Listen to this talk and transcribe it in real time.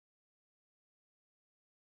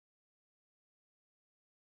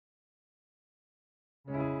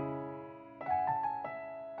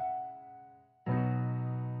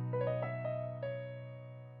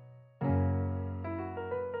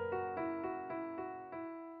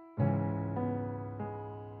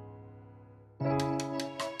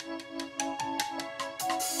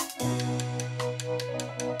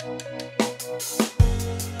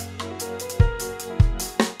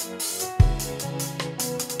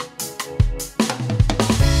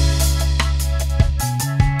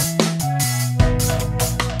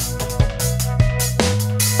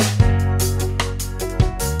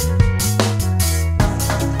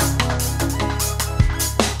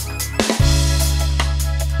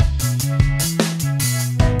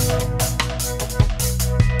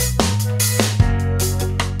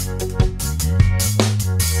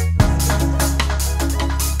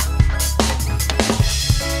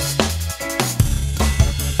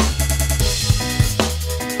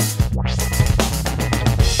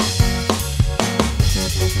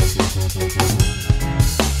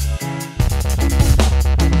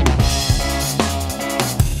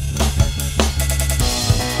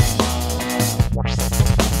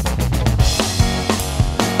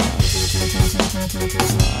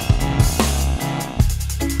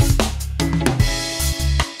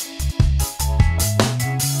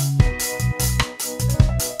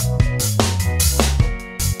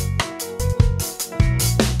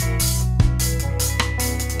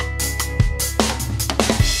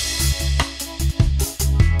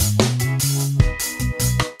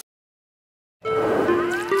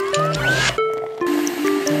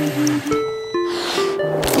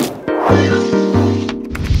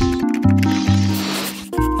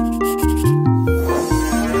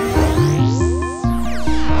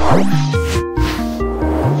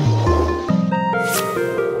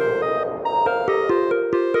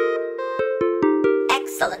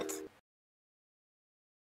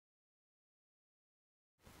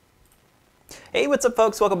Hey, what's up,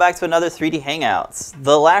 folks? Welcome back to another 3D Hangouts,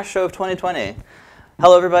 the last show of 2020.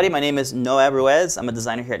 Hello, everybody. My name is Noah Ruiz. I'm a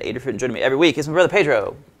designer here at Adafruit, and joining me every week is my brother,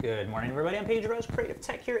 Pedro. Good morning, everybody. I'm Pedro Rose, Creative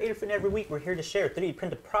Tech here at Adafruit, and every week we're here to share 3D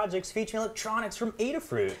printed projects featuring electronics from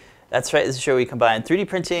Adafruit. That's right. This is a show where we combine 3D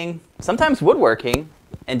printing, sometimes woodworking,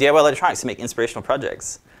 and DIY electronics to make inspirational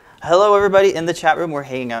projects. Hello, everybody in the chat room. We're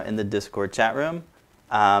hanging out in the Discord chat room.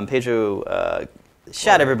 Pedro,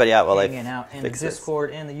 shout everybody out while I hanging out in the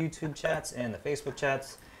Discord and the YouTube chats and the Facebook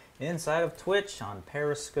chats inside of Twitch on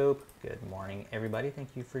Periscope. Good morning, everybody.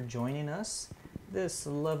 Thank you for joining us this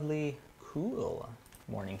lovely, cool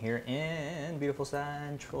morning here in beautiful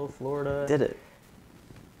Central Florida. Did it.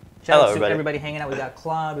 Shout out to everybody hanging out. We got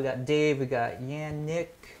Claude, we got Dave, we got Yannick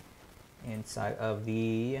inside of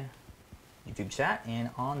the YouTube chat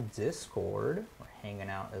and on Discord. We're hanging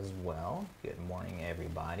out as well. Good morning,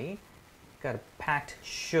 everybody. Got a packed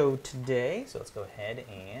show today, so let's go ahead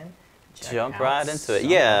and jump right into it.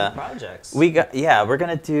 Yeah, projects. We're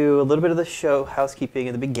gonna do a little bit of the show housekeeping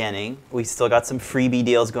at the beginning. We still got some freebie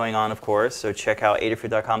deals going on, of course. So check out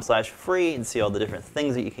adafruit.com/free and see all the different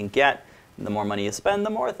things that you can get. And the more money you spend, the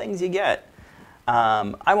more things you get.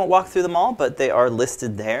 I won't walk through them all, but they are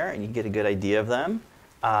listed there, and you get a good idea of them.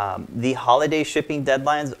 The holiday shipping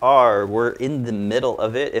deadlines we're in the middle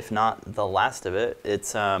of it, if not the last of it.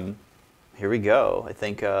 It's here we go. I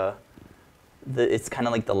think it's kind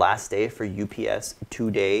of like the last day for UPS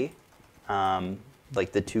 2-day,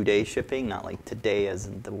 like the 2-day shipping, not like today as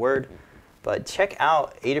in the word. But check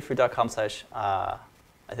out adafruit.com/ I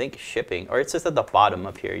think shipping, or it's just at the bottom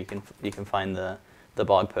up here. You can find the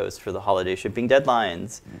blog post for the holiday shipping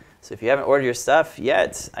deadlines. So if you haven't ordered your stuff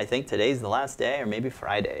yet, I think today's the last day, or maybe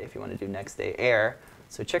Friday if you want to do next day air.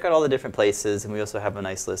 So check out all the different places, and we also have a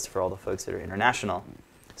nice list for all the folks that are international.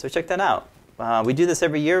 So check that out. We do this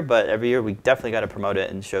every year, but every year we definitely got to promote it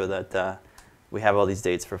and show that we have all these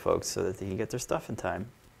dates for folks so that they can get their stuff in time.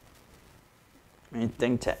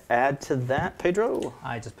 Anything to add to that, Pedro?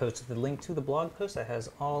 I just posted the link to the blog post that has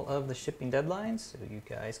all of the shipping deadlines, so you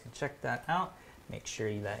guys can check that out. Make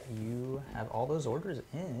sure that you have all those orders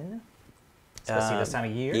in, especially this time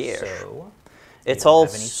of year. Yeah. So it's all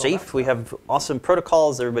safe. We have awesome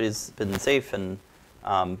protocols. Everybody's been safe, and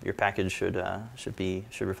your package should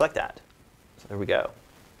reflect that. So there we go.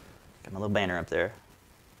 Got my little banner up there.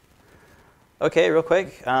 Okay, real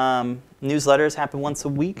quick. Newsletters happen once a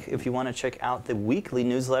week. If you want to check out the weekly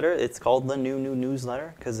newsletter, it's called the New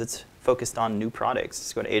Newsletter because it's focused on new products.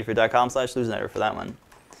 Just go to adafruit.com/newsletter for that one.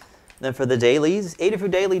 Then for the dailies,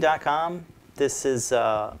 adafruitdaily.com. This is, you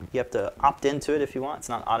have to opt into it if you want. It's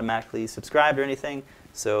not automatically subscribed or anything.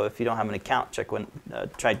 So if you don't have an account,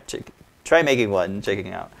 try making one and checking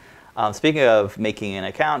it out. Speaking of making an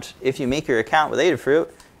account, if you make your account with Adafruit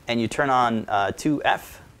and you turn on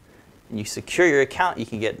 2F and you secure your account, you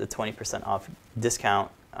can get the 20% off discount.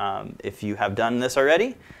 If you have done this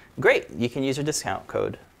already, great. You can use your discount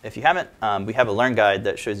code. If you haven't, we have a Learn Guide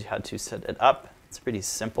that shows you how to set it up. It's pretty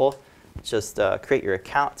simple. Just create your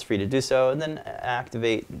account. It's free to do so, and then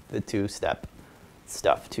activate the two-step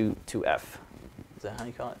stuff, 2F. Is that how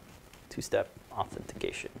you call it? Two-step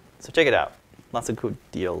authentication. So check it out. Lots of cool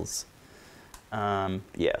deals.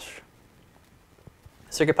 Yes.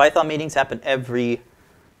 CircuitPython meetings happen every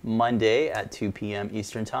Monday at 2 p.m.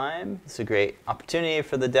 Eastern Time. It's a great opportunity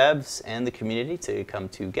for the devs and the community to come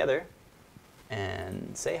together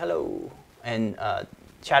and say hello and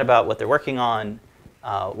chat about what they're working on,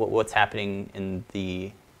 what's happening in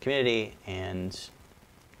the community, and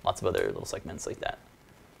lots of other little segments like that.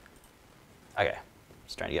 Okay,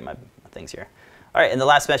 just trying to get my things here. All right, and the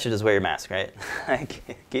last message is wear your mask, right?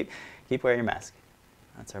 keep wearing your mask.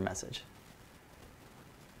 That's our message.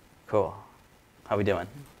 Cool. How we doing?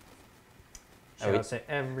 Shout out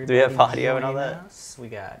to everybody. Do we have audio and all that? Us. We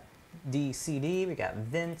got DCD, we got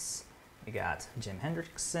Vince, we got Jim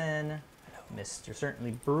Hendrickson, Mr.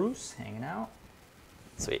 Certainly Bruce hanging out.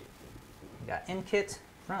 Sweet. We got Nkit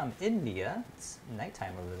from India. It's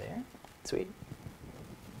nighttime over there. Sweet.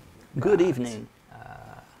 Good evening.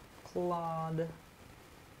 Claude.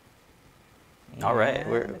 All right.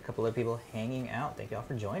 We're a couple of people hanging out. Thank you all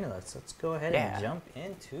for joining us. Let's go ahead and jump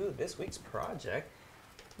into this week's project.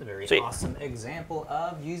 It's a very awesome example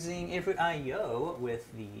of using Adafruit I/O with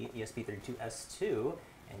the ESP32S2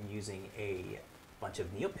 and using a bunch of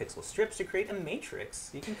NeoPixel strips to create a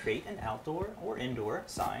matrix. You can create an outdoor or indoor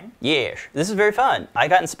sign. Yes, this is very fun. I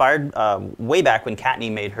got inspired way back when Kattni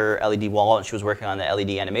made her LED wall and she was working on the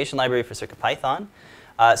LED animation library for CircuitPython.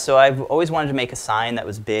 So I've always wanted to make a sign that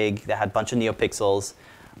was big, that had a bunch of NeoPixels.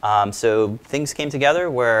 So things came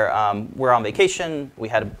together where we're on vacation. We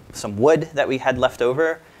had some wood that we had left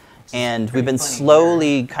over. And we've been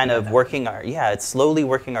slowly kind of working it's slowly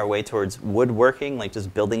working our way towards woodworking, like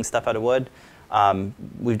just building stuff out of wood.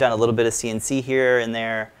 We've done a little bit of CNC here and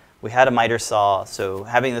there. We had a miter saw, so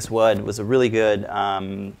having this wood was a really good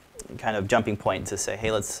kind of jumping point to say,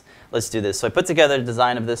 hey, let's do this. So I put together a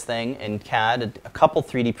design of this thing in CAD, a couple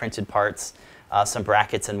 3D printed parts, some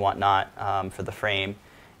brackets and whatnot for the frame,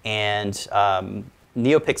 and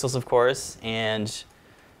NeoPixels, of course, and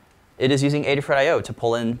it is using Adafruit I/O to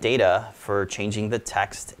pull in data for changing the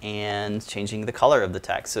text and changing the color of the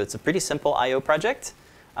text. So it's a pretty simple I/O project.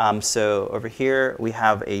 So over here, we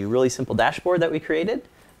have a really simple dashboard that we created.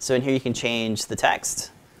 So in here, you can change the text.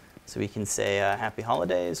 So we can say Happy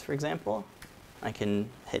Holidays, for example. I can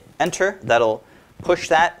hit Enter. That'll push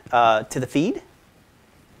that to the feed.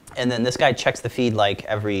 And then this guy checks the feed like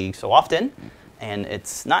every so often. And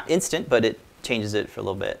it's not instant, but it changes it for a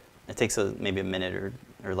little bit. It takes maybe a minute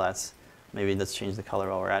or less. Maybe let's change the color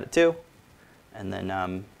while we're at it too. And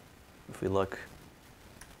then if we look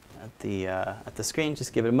at the screen,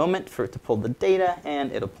 just give it a moment for it to pull the data,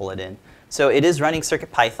 and it'll pull it in. So it is running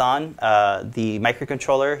CircuitPython. The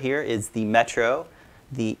microcontroller here is the Metro,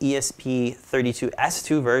 the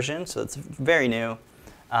ESP32S2 version, so it's very new.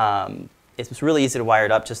 It's really easy to wire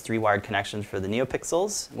it up, just 3 wired connections for the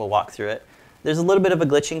NeoPixels. We'll walk through it. There's a little bit of a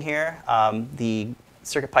glitching here. The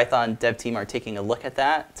CircuitPython dev team are taking a look at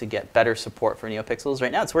that to get better support for NeoPixels.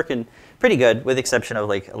 Right now it's working pretty good, with the exception of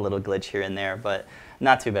like a little glitch here and there, but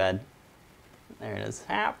not too bad. There it is.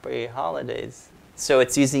 Happy Holidays. So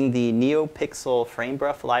it's using the NeoPixel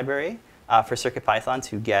FrameBuff library for CircuitPython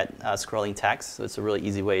to get scrolling text. So it's a really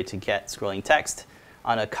easy way to get scrolling text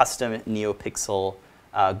on a custom NeoPixel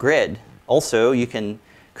grid. Also, you can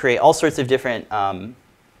create all sorts of different,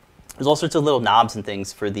 there's all sorts of little knobs and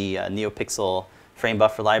things for the NeoPixel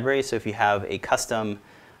FrameBuffer library. So if you have a custom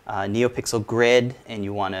NeoPixel grid and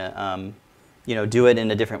you want to do it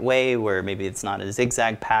in a different way, where maybe it's not a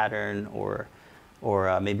zigzag pattern, or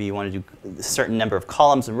maybe you want to do a certain number of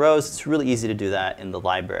columns and rows, it's really easy to do that in the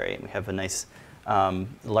library. We have a nice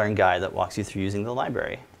Learn guide that walks you through using the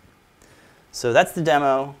library. So that's the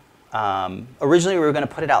demo. Originally, we were going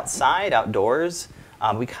to put it outside, outdoors.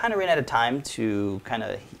 We kind of ran out of time to kind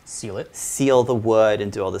of seal the wood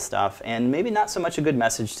and do all this stuff, and maybe not so much a good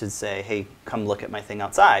message to say, hey, come look at my thing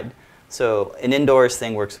outside. So an indoors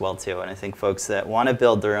thing works well too, and I think folks that want to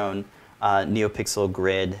build their own NeoPixel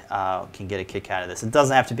grid can get a kick out of this. It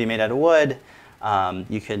doesn't have to be made out of wood.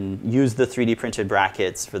 You can use the 3D printed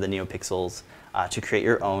brackets for the NeoPixels to create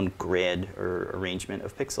your own grid or arrangement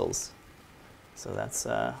of pixels. So that's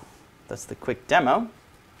the quick demo.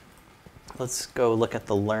 Let's go look at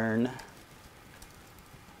the Learn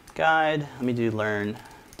guide. Let me do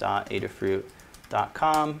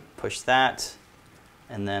learn.adafruit.com, push that,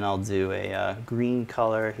 and then I'll do a green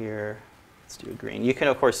color here. Let's do a green. You can,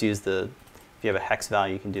 of course, use if you have a hex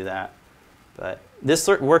value, you can do that. But this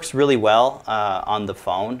works really well on the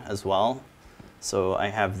phone as well. So I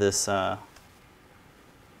have this on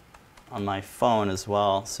my phone as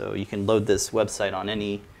well. So you can load this website on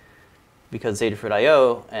any, because Adafruit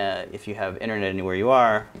I/O, if you have internet anywhere you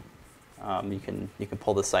are, you can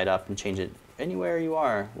pull the site up and change it anywhere you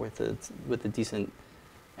are with a decent,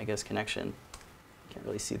 I guess, connection. Can't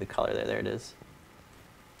really see the color there. There it is.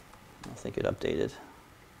 I think it updated.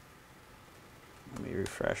 Let me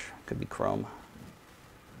refresh. Could be Chrome.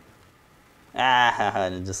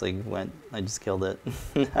 And it just like went. I just killed it.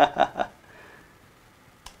 Let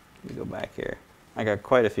me go back here. I got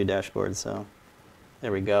quite a few dashboards, so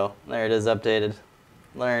there we go. There it is, updated.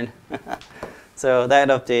 Learn. So that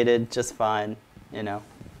updated just fine. I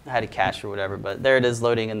had a cache or whatever, but there it is,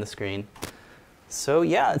 loading in the screen. So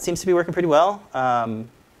yeah, it seems to be working pretty well.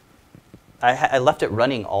 I left it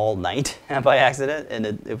running all night by accident, and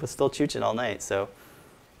it was still chooching all night, so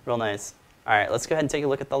real nice. All right, let's go ahead and take a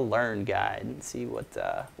look at the Learn guide and see what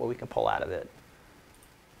we can pull out of it.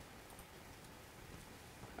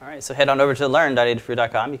 All right, so head on over to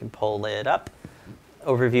learn.adafruit.com. You can pull it up.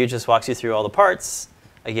 Overview just walks you through all the parts.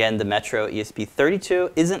 Again, the Metro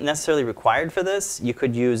ESP32 isn't necessarily required for this. You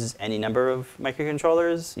could use any number of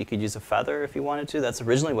microcontrollers. You could use a Feather if you wanted to. That's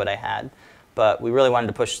originally what I had. But we really wanted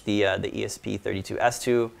to push the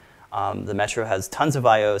ESP32S2. The Metro has tons of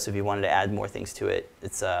I/O, so if you wanted to add more things to it,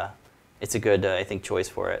 it's a good, I think, choice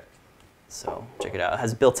for it. So check it out. It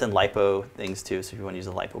has built-in LiPo things too, so if you want to use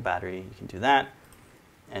a LiPo battery, you can do that.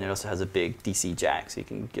 And it also has a big DC jack, so you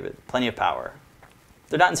can give it plenty of power.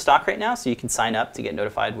 They're not in stock right now, so you can sign up to get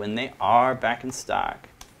notified when they are back in stock.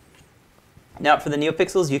 Now, for the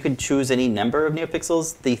NeoPixels, you could choose any number of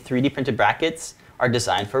NeoPixels. The 3D printed brackets are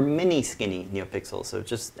designed for mini skinny NeoPixels, so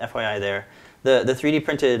just FYI there. The 3D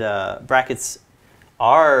printed brackets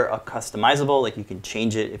are customizable. Like you can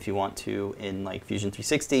change it if you want to in like Fusion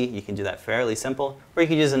 360. You can do that fairly simple, or you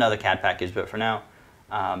could use another CAD package. But for now,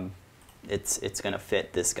 it's going to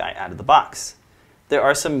fit this guy out of the box. There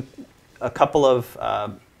are a couple of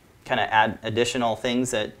kind of additional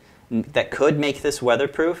things that could make this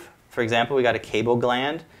weatherproof. For example, we got a cable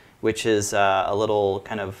gland, which is a little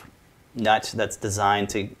kind of nut that's designed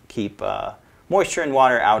to keep moisture and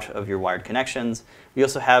water out of your wired connections. We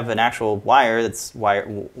also have an actual wire that's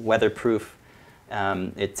weatherproof.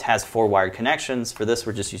 It has 4 wired connections. For this,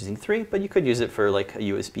 we're just using 3, but you could use it for like a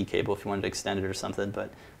USB cable if you wanted to extend it or something.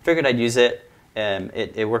 But figured I'd use it.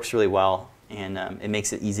 It works really well, and it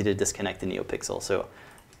makes it easy to disconnect the NeoPixel. So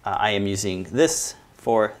I am using this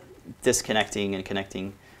for disconnecting and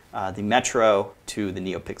connecting the Metro to the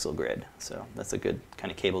NeoPixel grid. So that's a good kind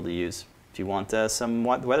of cable to use if you want some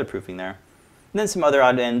weatherproofing there. And then some other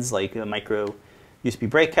odd ends like a micro USB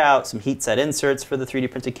breakout, some heat set inserts for the 3D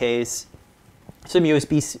printed case, some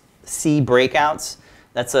USB-C breakouts.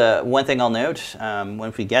 That's one thing I'll note.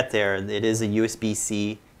 When we get there, it is a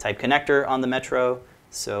USB-C type connector on the Metro,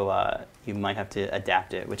 so you might have to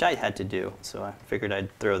adapt it, which I had to do. So I figured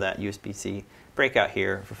I'd throw that USB-C breakout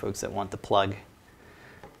here for folks that want the plug.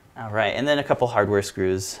 All right, and then a couple hardware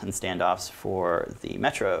screws and standoffs for the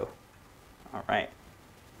Metro. All right.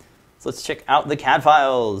 So let's check out the CAD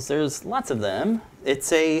files. There's lots of them.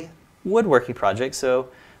 It's a woodworking project, so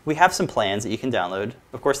we have some plans that you can download.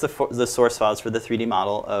 Of course, the source files for the 3D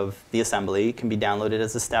model of the assembly can be downloaded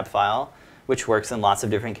as a step file, which works in lots of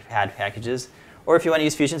different CAD packages. Or if you want to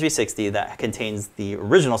use Fusion 360, that contains the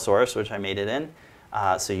original source, which I made it in.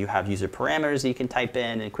 So you have user parameters that you can type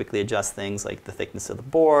in and quickly adjust things like the thickness of the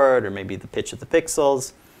board or maybe the pitch of the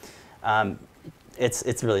pixels.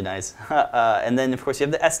 It's really nice. And then, of course, you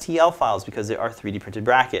have the STL files because they are 3D printed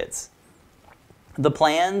brackets. The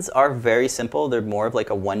plans are very simple. They're more of like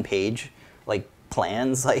a one-page like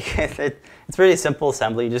plans. Like it's pretty simple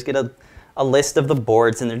assembly. You just get a list of the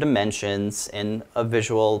boards and their dimensions and a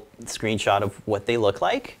visual screenshot of what they look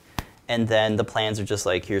like. And then the plans are just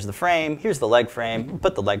like, here's the frame, here's the leg frame,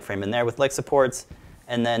 put the leg frame in there with leg supports,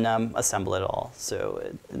 and then assemble it all. So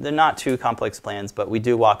they're not too complex plans, but we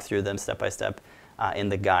do walk through them step by step in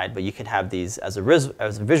the guide. But you can have these as a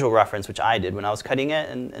visual reference, which I did when I was cutting it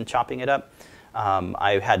and chopping it up.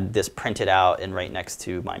 I had this printed out and right next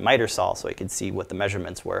to my miter saw so I could see what the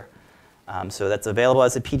measurements were. So that's available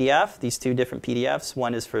as a PDF, these 2 different PDFs.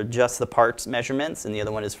 One is for just the parts measurements, and the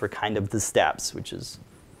other one is for kind of the steps, which is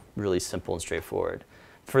really simple and straightforward.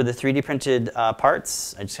 For the 3D printed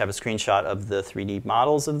parts, I just have a screenshot of the 3D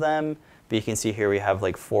models of them. But you can see here we have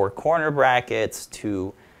like 4 corner brackets,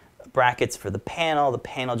 2 brackets for the panel. The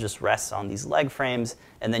panel just rests on these leg frames.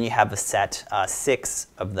 And then you have a set 6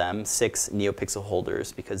 of them, 6 NeoPixel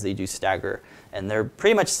holders, because they do stagger. And they're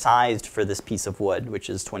pretty much sized for this piece of wood, which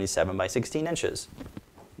is 27 by 16 inches.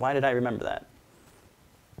 Why did I remember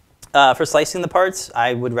that? For slicing the parts,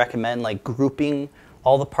 I would recommend like grouping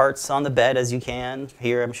all the parts on the bed as you can.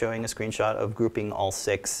 Here I'm showing a screenshot of grouping all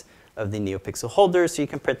 6 of the NeoPixel holders so you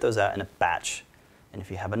can print those out in a batch. And if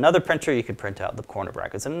you have another printer, you can print out the corner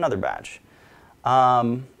brackets in another batch.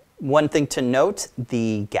 One thing to note,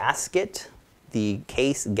 the gasket, the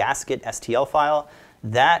case gasket STL file,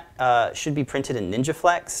 that should be printed in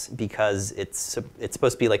NinjaFlex because it's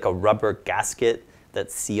supposed to be like a rubber gasket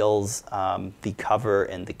that seals the cover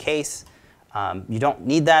and the case. You don't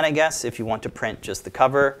need that, I guess, if you want to print just the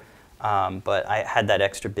cover. But I had that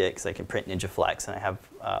extra bit because I can print NinjaFlex, and I have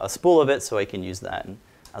a spool of it, so I can use that. And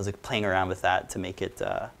I was like, playing around with that to make it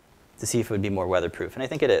to see if it would be more weatherproof, and I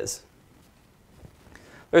think it is.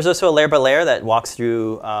 There's also a layer by layer that walks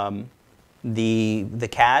through the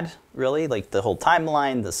CAD, really, like the whole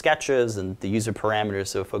timeline, the sketches, and the user parameters.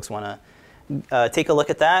 So if folks want to take a look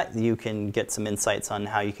at that, you can get some insights on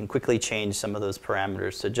how you can quickly change some of those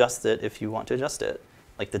parameters to adjust it if you want to adjust it,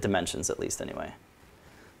 like the dimensions at least anyway.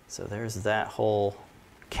 So there's that whole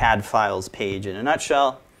CAD files page in a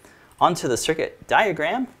nutshell. Onto the circuit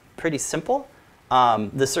diagram, pretty simple.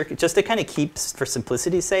 The circuit, just to kind of keep, for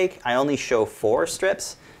simplicity's sake, I only show 4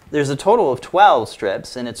 strips. There's a total of 12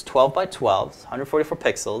 strips, and it's 12 by 12, 144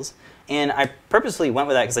 pixels. And I purposely went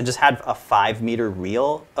with that because I just had a 5-meter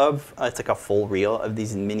reel of, it's like a full reel of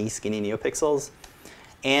these mini skinny NeoPixels.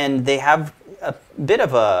 And they have a bit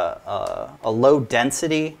of a low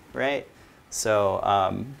density, right?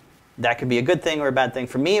 So that could be a good thing or a bad thing.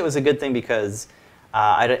 For me, it was a good thing because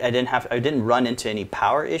I didn't run into any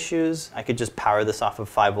power issues. I could just power this off of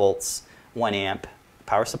 5 volts, 1 amp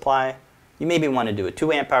power supply. You maybe want to do a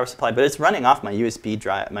 2 amp power supply, but it's running off my USB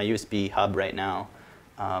drive, my USB hub right now.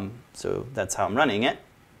 So that's how I'm running it.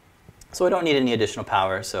 So I don't need any additional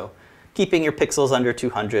power. So keeping your pixels under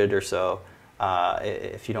 200 or so,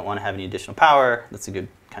 if you don't want to have any additional power, that's a good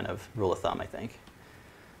kind of rule of thumb, I think.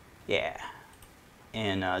 Yeah.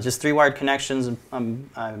 And just 3 wired connections.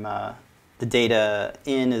 The data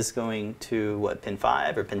in is going to, what, pin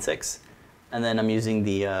 5 or pin 6? And then I'm using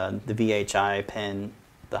the VHI pin,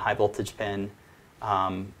 the high voltage pin,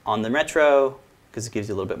 on the Metro, because it gives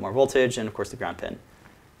you a little bit more voltage, and of course the ground pin.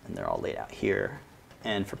 And they're all laid out here.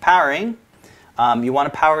 And for powering, you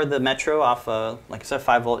want to power the Metro off a, like I said,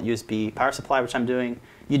 5-volt USB power supply, which I'm doing.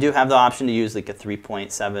 You do have the option to use like a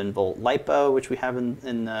 3.7-volt LiPo, which we have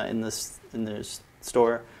in the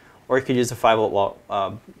store, or you could use a 5-volt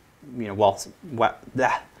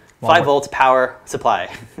 5-volt power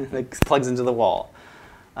supply that plugs into the wall.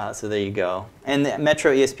 So there you go. And the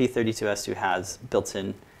Metro ESP32S2 has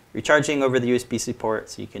built-in recharging over the USB-C port,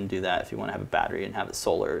 so you can do that if you want to have a battery and have it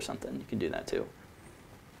solar or something. You can do that too.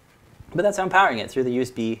 But that's how I'm powering it, through the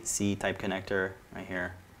USB-C type connector right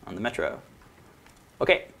here on the Metro.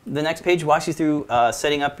 Okay, the next page walks you through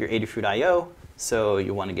setting up your Adafruit I/O. So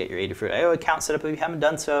you want to get your Adafruit I/O account set up if you haven't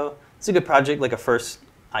done so. It's a good project, like a first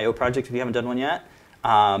I/O project if you haven't done one yet.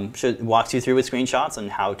 Walks you through with screenshots on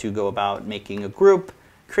how to go about making a group,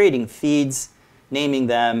 creating feeds, naming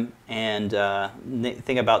them, and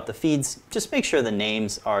thing about the feeds, just make sure the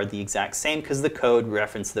names are the exact same, because the code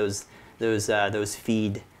reference those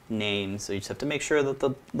feed names. So you just have to make sure that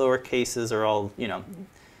the lower cases are all,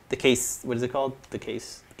 the case, what is it called? The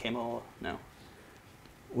case, camel, no.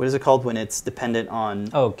 What is it called when it's dependent on?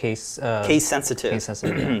 Oh, case sensitive. Case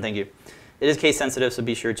sensitive, yeah. Thank you. It is case sensitive, so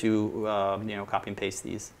be sure to copy and paste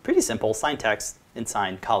these. Pretty simple. Sign text and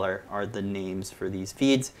sign color are the names for these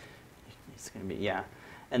feeds. It's going to be, yeah.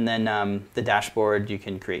 And then the dashboard, you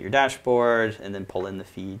can create your dashboard and then pull in the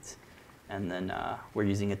feeds. And then we're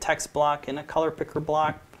using a text block and a color picker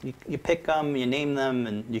block. You pick them, you name them,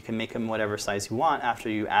 and you can make them whatever size you want after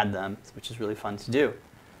you add them, which is really fun to do.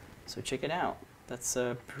 So check it out. That's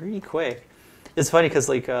pretty quick. It's funny because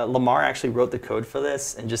Lamar actually wrote the code for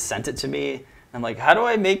this and just sent it to me. I'm like, how do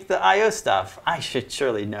I make the I/O stuff? I should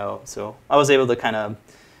surely know. So I was able to kind of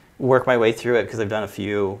work my way through it because I've done a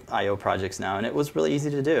few I/O projects now, and it was really easy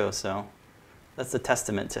to do. So that's a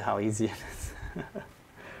testament to how easy it is.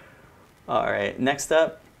 All right, next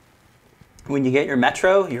up, when you get your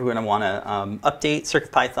Metro, you're going to want to update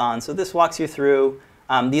CircuitPython. So this walks you through.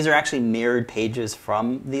 These are actually mirrored pages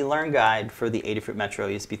from the Learn Guide for the Adafruit Metro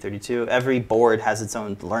ESP32. Every board has its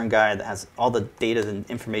own Learn Guide that has all the data and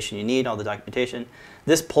information you need, all the documentation.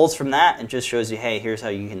 This pulls from that and just shows you, hey, here's how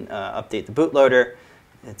you can update the bootloader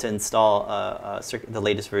to install the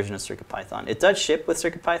latest version of CircuitPython. It does ship with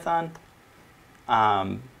CircuitPython.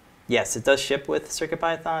 Yes, it does ship with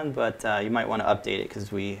CircuitPython, but you might want to update it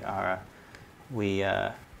because we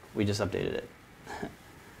just updated it.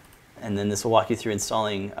 And then this will walk you through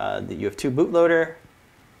installing the UF2 bootloader.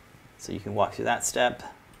 So you can walk through that step.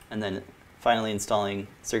 And then finally installing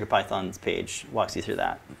CircuitPython's page walks you through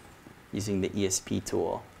that using the ESP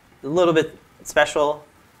tool. A little bit special.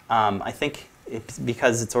 I think it's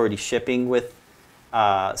because it's already shipping with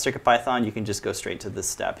CircuitPython, you can just go straight to this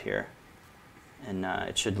step here. And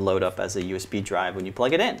it should load up as a USB drive when you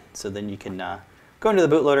plug it in. So then you can go into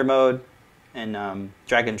the bootloader mode and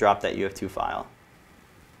drag and drop that UF2 file.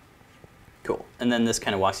 Cool. And then this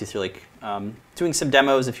kind of walks you through doing some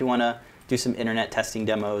demos if you want to do some internet testing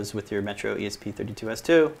demos with your Metro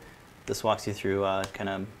ESP32S2. This walks you through kind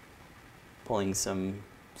of pulling some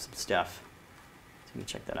stuff. So you can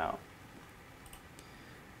check that out.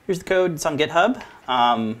 Here's the code. It's on GitHub.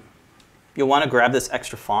 You'll want to grab this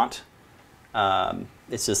extra font.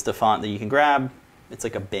 It's just a font that you can grab. It's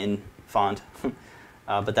like a bin font.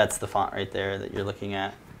 But that's the font right there that you're looking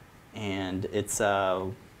at. And it's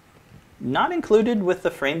not included with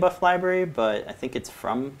the Framebuff library, but I think it's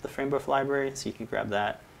from the Framebuff library, so you can grab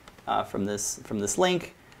that from this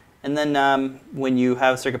link. And then when you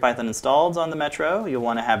have CircuitPython installed on the Metro, you'll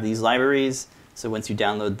want to have these libraries. So once you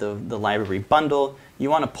download the library bundle,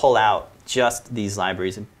 you want to pull out just these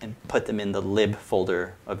libraries and put them in the lib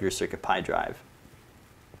folder of your CircuitPy drive.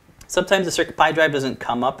 Sometimes the CircuitPy drive doesn't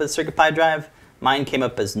come up as CircuitPy drive. Mine came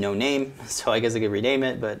up as no name, so I guess I could rename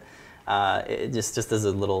it, but it just as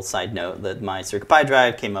a little side note that my CircuitPy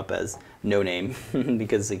drive came up as no name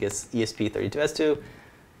because I guess ESP32S2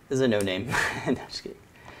 is a no name. No, just kidding.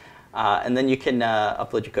 And then you can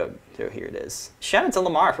upload your code. So here it is. Shout out to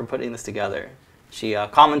Lamar for putting this together. She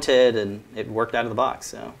commented and it worked out of the box.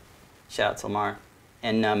 So shout out to Lamar.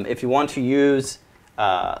 And if you want to use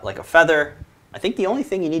like a Feather I think the only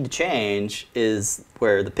thing you need to change is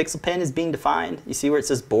where the pixel pin is being defined. You see where it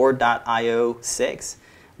says board.io6?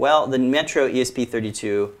 Well, the Metro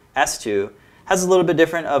ESP32S2 has a little bit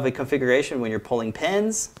different of a configuration when you're pulling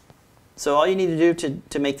pins. So all you need to do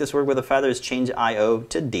to make this work with a feather is change I/O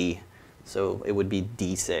to D. So it would be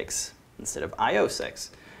D6 instead of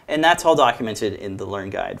IO6. And that's all documented in the Learn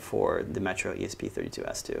Guide for the Metro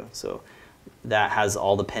ESP32S2. So that has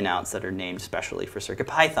all the pinouts that are named specially for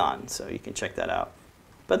CircuitPython. So you can check that out.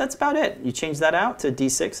 But that's about it. You change that out to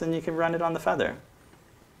D6 and you can run it on the feather,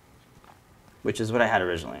 which is what I had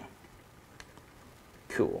originally.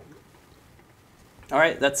 Cool. All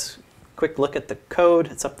right, that's a quick look at the code.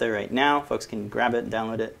 It's up there right now. Folks can grab it,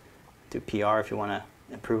 download it, do PR if you want to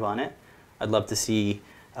improve on it. I'd love to see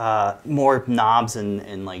more knobs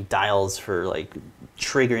and like dials for like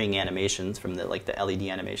triggering animations from the like the LED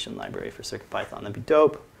animation library for CircuitPython. That'd be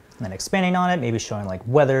dope. And then expanding on it, maybe showing like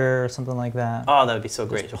weather or something like that. Oh, that would be so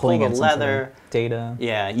great. Just pulling in leather data.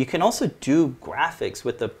 Yeah, you can also do graphics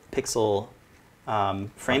with the Pixel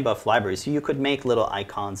frame buff library. So you could make little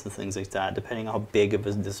icons and things like that, depending on how big of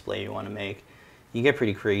a display you want to make. You get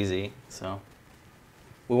pretty crazy. So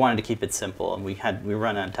we wanted to keep it simple, and we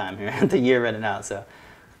run out of time here. The year running out, so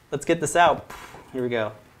let's get this out. Here we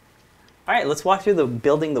go. All right, let's walk through the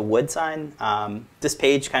building the wood sign. This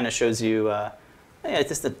page kind of shows you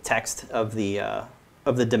just the text of the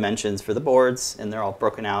dimensions for the boards, and they're all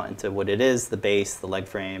broken out into what it is: the base, the leg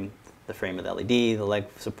frame, the frame of the LED, the leg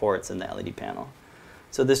supports, and the LED panel.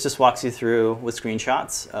 So this just walks you through with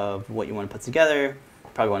screenshots of what you want to put together.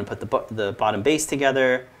 Probably want to put the bottom base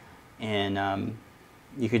together, and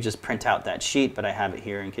you could just print out that sheet, but I have it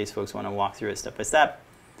here in case folks want to walk through it step by step,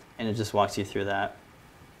 and it just walks you through that.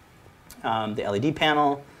 The LED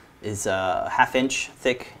panel is a 1/2 inch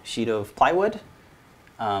thick sheet of plywood.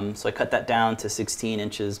 So I cut that down to 16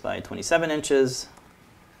 inches by 27 inches.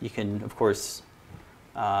 You can, of course,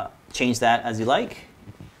 change that as you like.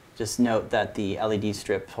 Just note that the LED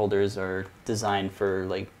strip holders are designed for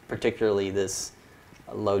like particularly this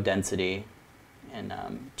low density. And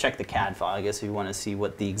check the CAD file, I guess, if you want to see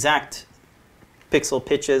what the exact pixel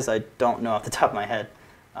pitch is. I don't know off the top of my head.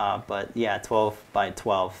 But yeah, 12 by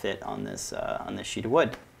 12 fit on this sheet of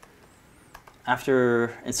wood.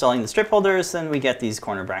 After installing the strip holders, then we get these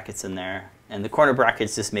corner brackets in there. And the corner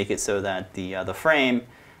brackets just make it so that the frame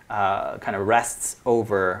kind of rests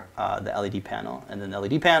over the LED panel. And then the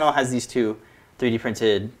LED panel has these two 3D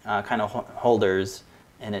printed kind of holders,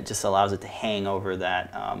 and it just allows it to hang over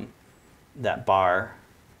that, that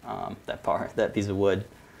piece of wood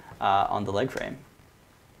on the leg frame.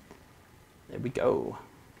 There we go.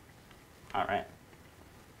 All right.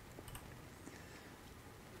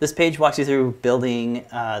 This page walks you through building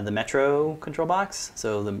the Metro control box,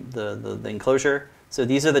 so the enclosure. So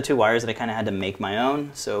these are the two wires that I kind of had to make my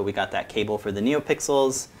own. So we got that cable for the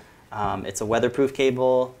NeoPixels. It's a weatherproof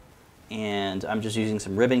cable, and I'm just using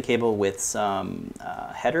some ribbon cable with some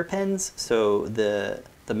header pins. So the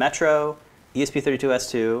Metro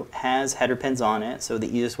ESP32S2 has header pins on it, so the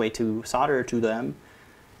easiest way to solder to them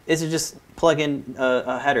is to just plug in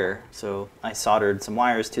a header. So I soldered some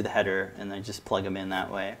wires to the header, and I just plug them in that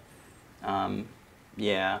way.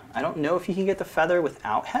 Yeah, I don't know if you can get the feather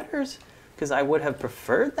without headers, because I would have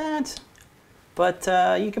preferred that, but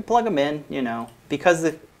you can plug them in, you know. Because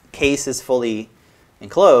the case is fully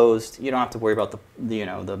enclosed, you don't have to worry about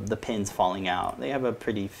the pins falling out. They have a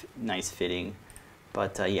pretty nice fitting.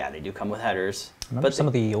 But yeah, they do come with headers. I remember some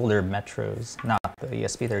of the older Metros, not the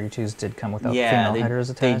ESP32s, did come without female headers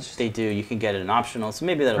attached. They do. You can get it an optional, so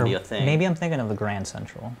maybe that'll be a thing. Maybe I'm thinking of the Grand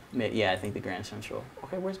Central. Yeah, I think the Grand Central.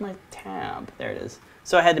 Okay, where's my tab? There it is.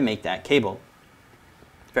 So I had to make that cable.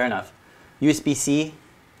 Fair enough. USB-C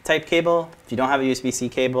type cable. If you don't have a USB-C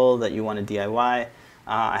cable that you want to DIY,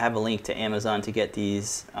 I have a link to Amazon to get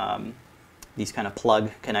these kind of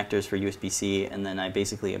plug connectors for USB-C, and then I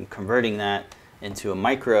basically am converting that into a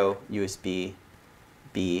micro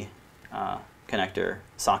USB-B connector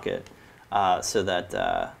socket, so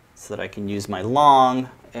that I can use my long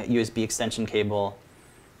USB extension cable.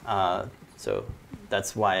 So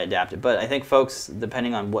that's why I adapted. But I think folks,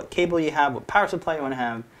 depending on what cable you have, what power supply you want to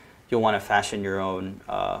have, you'll want to fashion your own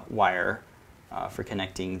wire for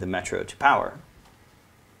connecting the Metro to power.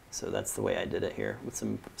 So that's the way I did it here with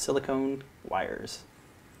some silicone wires.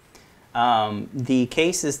 The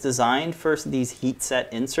case is designed for these heat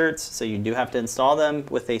set inserts, so you do have to install them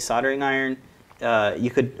with a soldering iron. You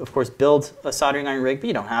could, of course, build a soldering iron rig, but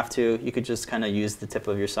you don't have to. You could just kind of use the tip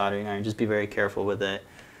of your soldering iron. Just be very careful with it.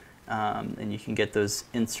 And you can get those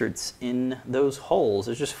inserts in those holes.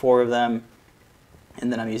 There's just 4 of them.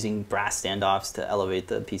 And then I'm using brass standoffs to elevate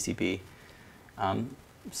the PCB.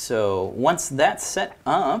 So once that's set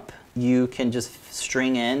up, you can just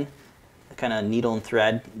string in kind of needle and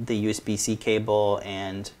thread the USB-C cable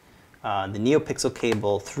and the NeoPixel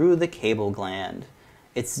cable through the cable gland.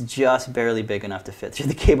 It's just barely big enough to fit through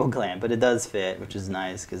the cable gland, but it does fit, which is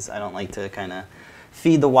nice because I don't like to kind of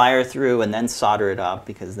feed the wire through and then solder it up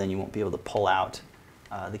because then you won't be able to pull out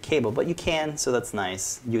the cable. But you can, so that's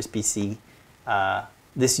nice. USB-C.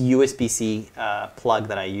 This USB-C plug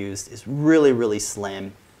that I used is really, really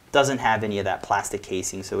slim. Doesn't have any of that plastic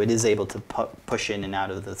casing, so it is able to push in and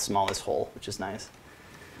out of the smallest hole, which is nice.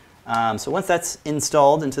 So once that's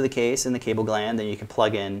installed into the case in the cable gland, then you can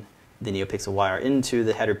plug in the NeoPixel wire into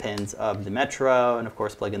the header pins of the Metro, and of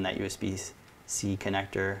course plug in that USB-C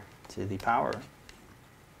connector to the power.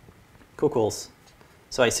 Cool.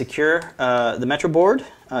 So I secure the Metro board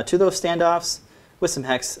to those standoffs with some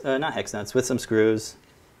not hex nuts, with some screws.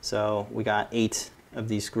 So we got 8 of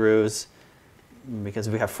these screws because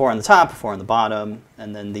we have 4 on the top, 4 on the bottom,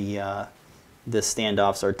 and then the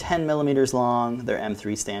standoffs are 10 millimeters long. They're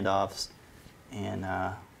M3 standoffs, and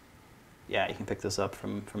yeah, you can pick this up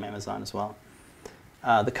from Amazon as well.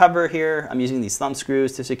 The cover here, I'm using these thumb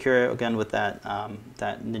screws to secure it, again with that,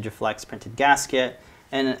 that NinjaFlex printed gasket.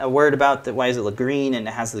 And a word about why does it look green and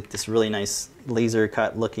it has like this really nice laser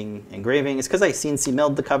cut looking engraving. It's because I CNC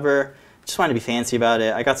milled the cover. Just wanted to be fancy about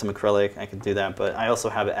it. I got some acrylic, I could do that, but I also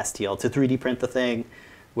have an STL to 3D print the thing,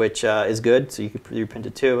 which is good, so you could 3D print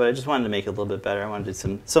it too, but I just wanted to make it a little bit better. I wanted to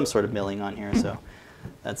do some sort of milling on here, so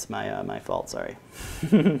that's my fault, sorry.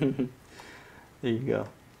 There you go.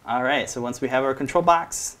 All right, so once we have our control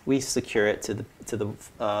box, we secure it to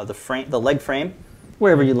the frame, the leg frame,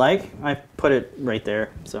 wherever you like. I put it right there,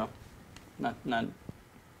 so not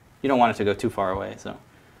you don't want it to go too far away. So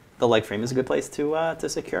the leg frame is a good place to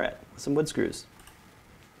secure it with some wood screws.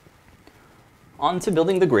 On to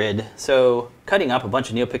building the grid. So cutting up a bunch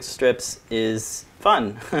of NeoPixel strips is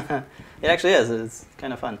fun. It actually is. It's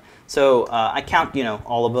kind of fun. So I count,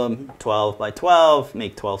 all of them 12 by 12,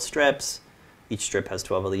 make 12 strips. Each strip has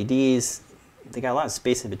 12 LEDs. They got a lot of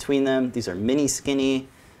space in between them. These are mini skinny.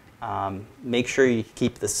 Make sure you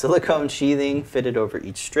keep the silicone sheathing fitted over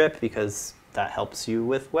each strip because that helps you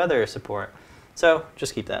with weather support. So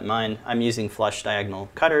just keep that in mind. I'm using flush diagonal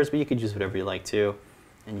cutters, but you could use whatever you like to.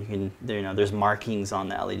 And you can, there's markings on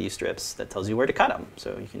the LED strips that tells you where to cut them,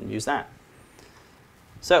 so you can use that.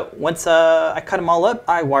 So once I cut them all up,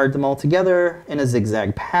 I wired them all together in a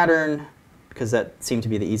zigzag pattern because that seemed to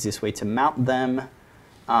be the easiest way to mount them.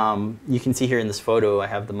 You can see here in this photo, I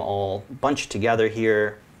have them all bunched together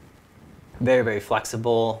here. Very, very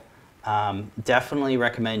flexible. Definitely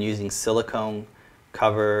recommend using silicone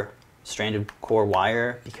cover stranded core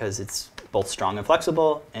wire because it's both strong and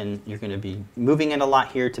flexible, and you're going to be moving it a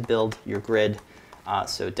lot here to build your grid.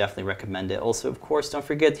 So definitely recommend it. Also, of course, don't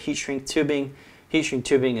forget the heat shrink tubing. Heat shrink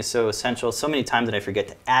tubing is so essential. So many times that I forget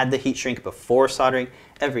to add the heat shrink before soldering.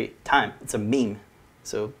 Every time. It's a meme.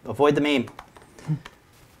 So avoid the meme.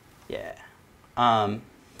 Yeah.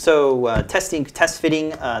 Test fitting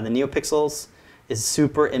the NeoPixels is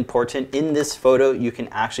super important. In this photo, you can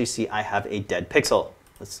actually see I have a dead pixel.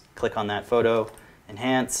 Let's click on that photo,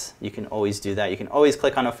 enhance. You can always do that. You can always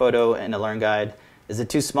click on a photo in a Learn Guide. Is it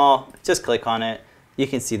too small? Just click on it. You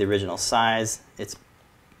can see the original size. It's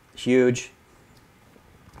huge.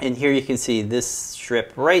 And here you can see this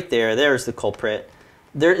strip right there. There's the culprit.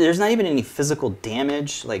 There's not even any physical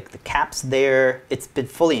damage. Like the cap's there. It's been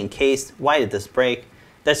fully encased. Why did this break?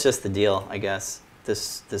 That's just the deal, I guess.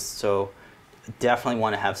 So definitely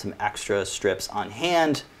want to have some extra strips on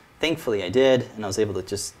hand. Thankfully I did, and I was able to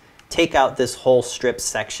just take out this whole strip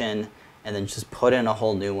section and then just put in a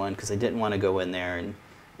whole new one because I didn't want to go in there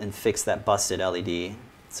and fix that busted LED.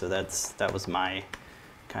 So that was my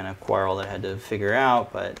kind of quarrel that I had to figure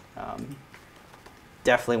out, but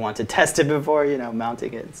definitely want to test it before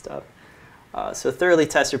mounting it and stuff. So thoroughly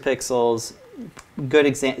test your pixels.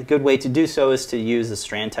 Good way to do so is to use the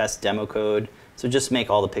strand test demo code. So just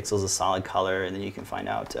make all the pixels a solid color, and then you can find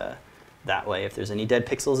out that way if there's any dead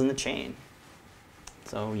pixels in the chain.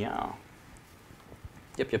 So yeah.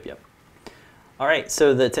 Yep. All right,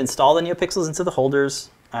 so to install the NeoPixels into the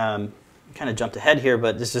holders, kind of jumped ahead here,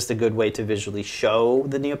 but it's just a good way to visually show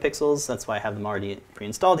the NeoPixels. That's why I have them already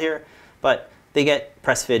pre-installed here. But they get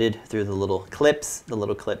press-fitted through the little clips. The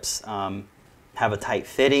little clips have a tight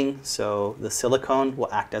fitting, so the silicone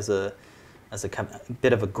will act as a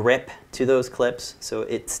bit of a grip to those clips, so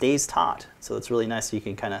it stays taut. So it's really nice. So you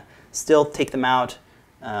can kind of still take them out,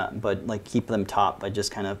 but like keep them taut by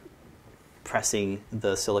just kind of pressing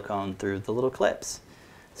the silicone through the little clips.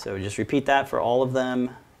 So just repeat that for all of them,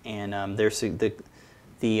 and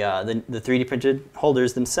the 3D printed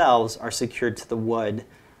holders themselves are secured to the wood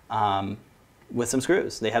with some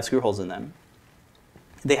screws. They have screw holes in them.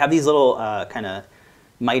 They have these little kind of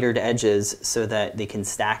mitered edges so that they can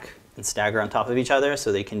stack and stagger on top of each other,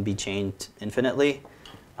 so they can be chained infinitely.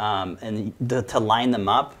 And to line them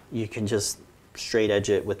up, you can just straight edge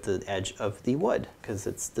it with the edge of the wood because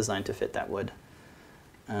it's designed to fit that wood.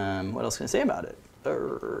 What else can I say about it?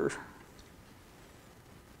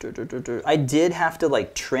 I did have to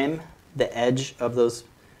like trim the edge of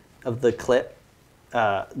the clip,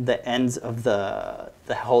 the ends of the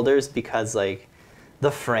holders, because like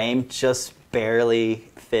the frame just barely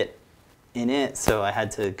fit in it, so I had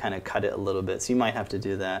to kind of cut it a little bit. So you might have to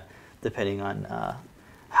do that depending on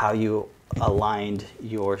how you aligned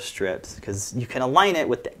your strips, because you can align it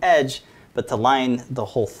with the edge, but to line the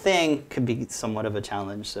whole thing could be somewhat of a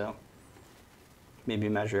challenge. So maybe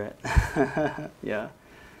measure it. Yeah.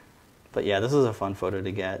 But yeah, this was a fun photo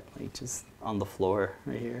to get, like just on the floor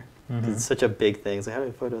right here. Mm-hmm. It's such a big thing. So how do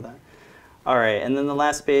I photo that? All right, and then the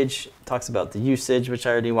last page talks about the usage, which I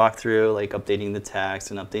already walked through, like updating the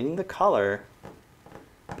text and updating the color.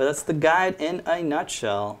 But that's the guide in a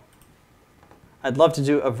nutshell. I'd love to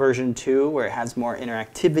do a version 2 where it has more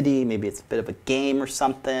interactivity. Maybe it's a bit of a game or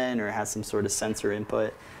something, or it has some sort of sensor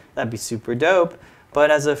input. That'd be super dope. But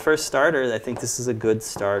as a first starter, I think this is a good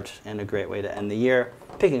start and a great way to end the year.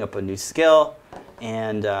 Picking up a new skill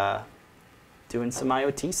and doing some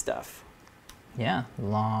IoT stuff. Yeah,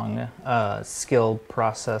 long skill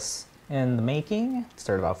process in the making.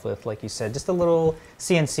 Started off with, like you said, just a little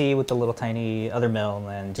CNC with a little tiny other mill, and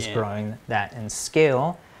then just growing that in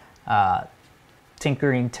scale.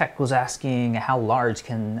 Tinkering Tech was asking how large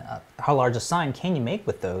a sign can you make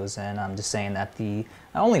with those, and I'm just saying that the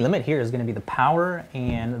only limit here is going to be the power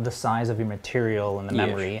and the size of your material and the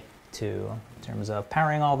memory in terms of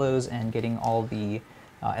powering all those and getting all the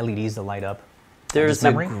LEDs to light up. There's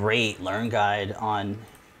a great learn guide on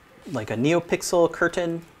like a NeoPixel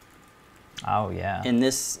curtain. Oh yeah. And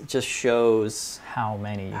this just shows how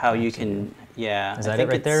you can Is that it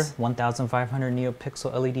right there? 1,500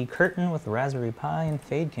 NeoPixel LED curtain with Raspberry Pi and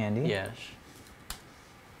Fade Candy. Yes.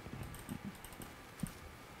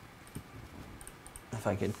 If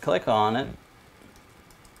I could click on it.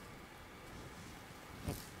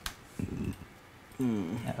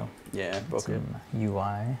 Uh-oh. Yeah, broke it. Some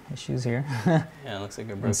UI issues here. Yeah, it looks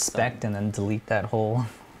like I broke Inspect and then delete that whole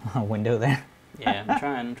window there. Yeah,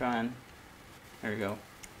 I'm trying. There we go.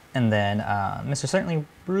 And then Mr. Certainly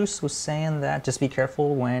Bruce was saying that just be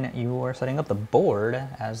careful when you are setting up the board,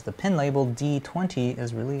 as the pin label D20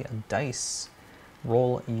 is really a dice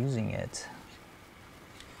roll using it.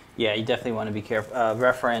 Yeah, you definitely want to be careful.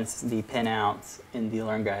 Reference the pinouts in the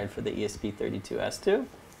learn guide for the ESP32S2.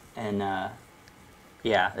 And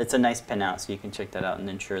yeah, it's a nice pinout, so you can check that out and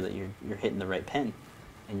ensure that you're hitting the right pin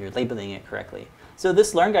and you're labeling it correctly. So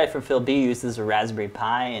this learn guide from Phil B uses a Raspberry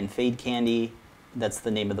Pi and Fade Candy. That's the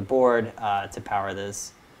name of the board to power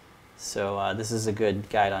this. So this is a good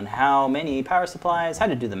guide on how many power supplies, how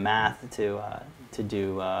to do the math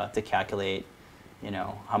to calculate, you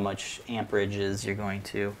know, how much amperages you're going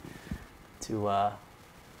to wow,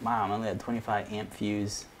 I only had 25 amp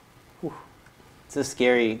fuse. Whew. It's so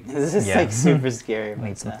scary. This is like super scary.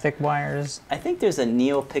 Need some thick wires. I think there's a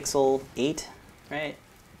NeoPixel 8, right?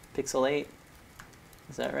 Pixel 8.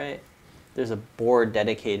 Is that right? There's a board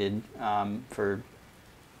dedicated for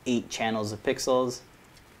 8 channels of pixels.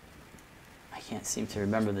 I can't seem to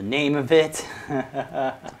remember the name of it.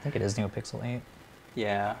 I think it is NeoPixel 8.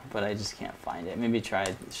 Yeah, but I just can't find it. Maybe try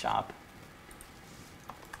the shop.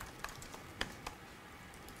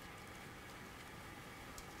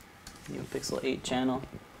 NeoPixel 8 channel.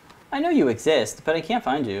 I know you exist, but I can't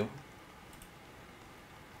find you.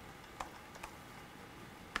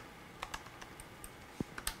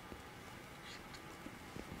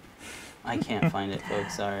 I can't find it,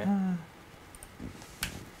 folks. Sorry.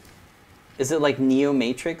 Is it like Neo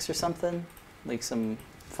Matrix or something? Like some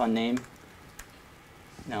fun name?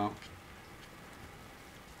 No.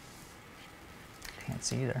 Can't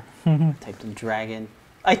see either. Typed in dragon.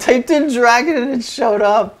 I typed in dragon and it showed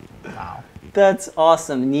up. Wow. That's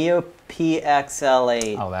awesome. Neo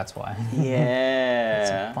PXL8. Oh, that's why.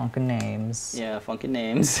 Yeah. Some funkin' names. Yeah, funkin'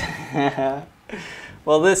 names.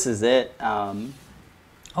 Well, this is it.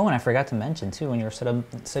 Oh, and I forgot to mention too, when you were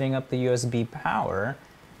setting up the USB power,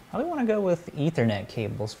 I probably want to go with Ethernet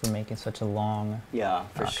cables for making such a long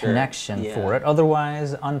connection for it.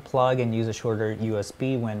 Otherwise, unplug and use a shorter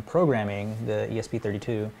USB when programming the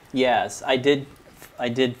ESP32. Yes, I did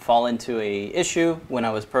fall into a issue when I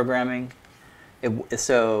was programming.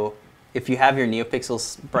 So if you have your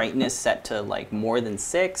NeoPixel brightness set to like more than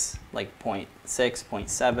 6, like 0.6,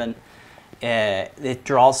 0.7, it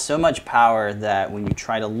draws so much power that when you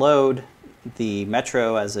try to load the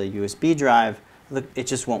Metro as a USB drive, it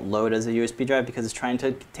just won't load as a USB drive because it's trying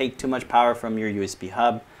to take too much power from your USB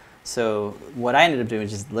hub. So what I ended up doing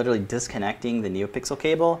was just literally disconnecting the NeoPixel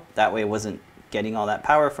cable. That way it wasn't getting all that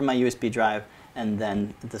power from my USB drive, and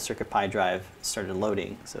then the CircuitPi drive started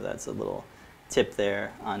loading. So that's a little tip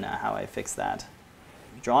there on how I fix that.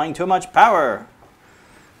 Drawing too much power.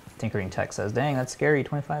 Tinkering Tech says, dang, that's scary,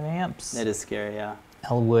 25 amps. It is scary, yeah.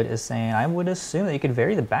 Elwood is saying, I would assume that you could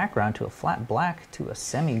vary the background to a flat black to a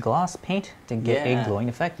semi-gloss paint to get a glowing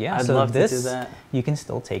effect. Yeah, I'd so love this, to do that. You can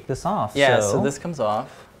still take this off. Yeah, so this comes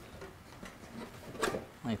off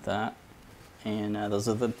like that. And those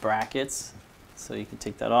are the brackets, so you can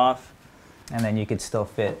take that off. And then you could still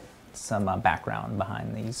fit some background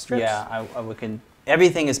behind these strips. Yeah, we can.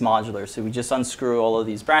 Everything is modular, so we just unscrew all of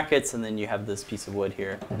these brackets, and then you have this piece of wood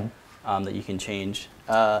here that you can change.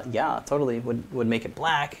 Yeah, totally would make it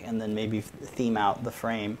black, and then maybe theme out the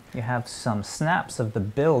frame. You have some snaps of the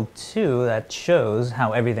build too that shows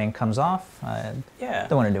how everything comes off. Yeah.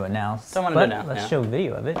 Don't want to do it now. Don't want to do it now. Let's show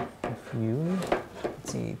video of it. If you,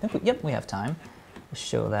 let's see. Yep, we have time. Let's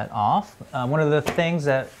show that off. One of the things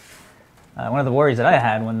that one of the worries that I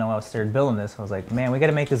had when Noel started building this, I was like, man, we got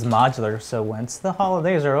to make this modular so once the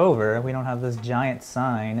holidays are over, we don't have this giant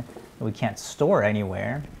sign that we can't store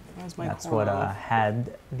anywhere. That's what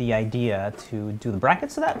had the idea to do the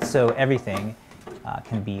brackets to that, so everything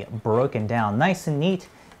can be broken down nice and neat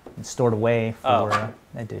and stored away for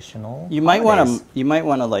additional. You might want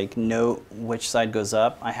to like note which side goes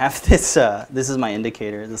up. I have this. This is my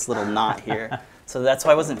indicator. This little knot here. So that's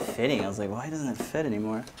why it wasn't fitting. I was like, why doesn't it fit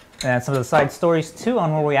anymore? And some of the side stories too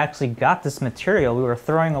on where we actually got this material. We were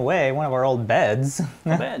throwing away one of our old beds.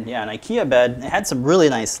 A bed, yeah, an IKEA bed. It had some really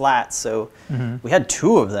nice slats, so we had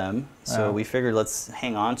 2 of them. So we figured let's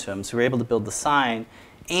hang on to them. So we were able to build the sign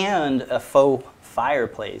and a faux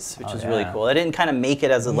fireplace, which is really cool. I didn't kind of make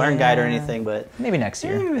it as a learn guide or anything, but maybe next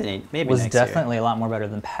year. Maybe was next definitely a lot more better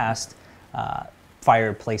than past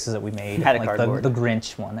fireplaces that we made, had like the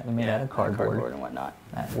Grinch one that we made out of cardboard and whatnot.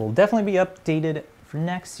 That will definitely be updated for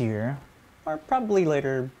next year, or probably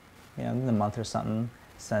later, in the month or something.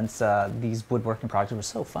 Since these woodworking projects were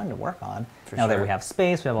so fun to work on, now that we have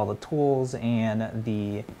space, we have all the tools and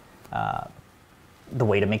the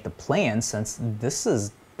way to make the plans. Since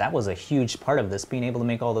that was a huge part of this, being able to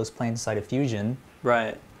make all those plans inside of Fusion.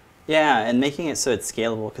 Right. Yeah, and making it so it's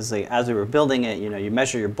scalable, because as we were building it, you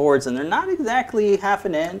measure your boards, and they're not exactly half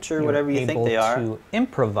an inch or whatever you think they are. Able to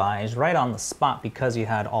improvise right on the spot because you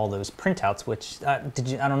had all those printouts. Which I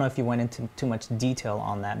don't know if you went into too much detail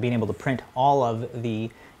on that. Being able to print all of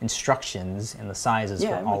the instructions and the sizes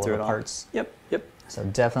for all of the parts. Yep. So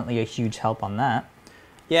definitely a huge help on that.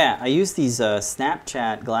 Yeah, I use these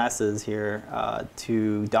Snapchat glasses here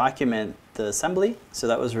to document the assembly. So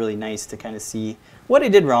that was really nice to kind of see what I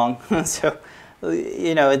did wrong. So,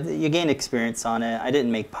 you gain experience on it. I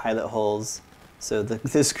didn't make pilot holes, so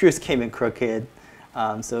the screws came in crooked.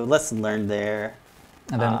 So lesson learned there.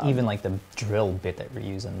 And then even like the drill bit that we're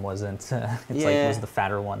using wasn't, was the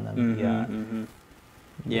fatter one than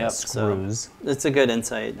the screws. So it's a good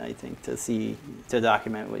insight, I think, to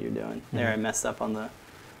document what you're doing. There I messed up on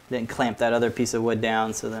didn't clamp that other piece of wood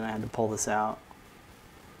down, so then I had to pull this out,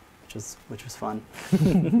 which was fun.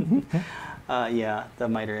 Yeah, the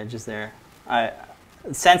miter edge is there.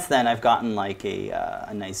 Since then, I've gotten like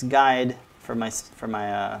a nice guide for my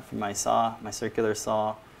saw, my circular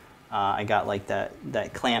saw. I got like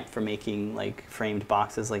that clamp for making like framed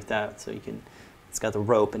boxes like that, so it's got the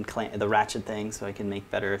rope and the ratchet thing, so I can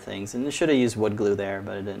make better things. And I should have used wood glue there,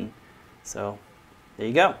 but I didn't. So there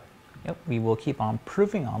you go. Yep, we will keep on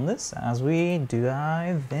improving on this as we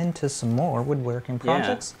dive into some more woodworking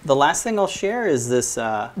projects. Yeah. The last thing I'll share is this.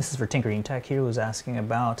 This is for Tinkering Tech here, who's asking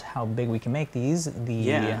about how big we can make these.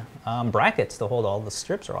 The brackets to hold all the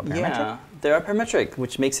strips are all parametric. Yeah, they are parametric,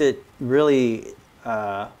 which makes it really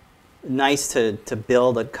nice to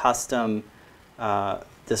build a custom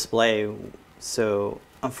display. So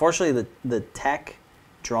unfortunately, the tech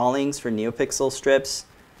drawings for NeoPixel strips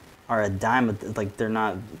are a dime. Like we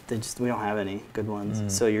don't have any good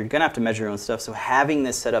ones. So you're gonna have to measure your own stuff. So having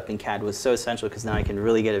this set up in CAD was so essential, because now I can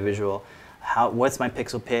really get a visual. What's my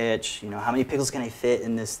pixel pitch? How many pixels can I fit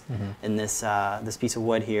in this this piece of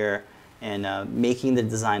wood here? And making the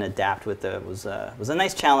design adapt with it was a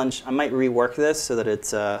nice challenge. I might rework this so that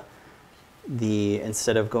it's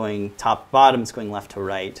instead of going top to bottom, it's going left to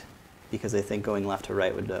right, because I think going left to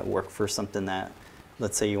right would work for something that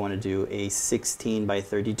let's say you want to do a 16 by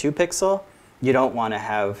 32 pixel, you don't want to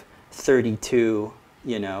have 32,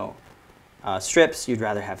 you know, strips. You'd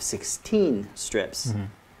rather have 16 strips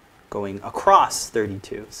going across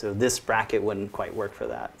 32. So this bracket wouldn't quite work for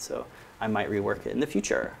that. So I might rework it in the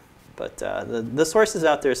future. But the source is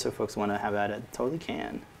out there, so if folks want to have at it, totally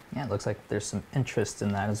can. Yeah, it looks like there's some interest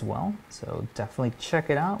in that as well. So definitely check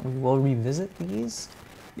it out. We will revisit these.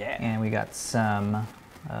 Yeah. And we got some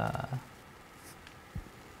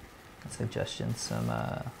suggestions, some,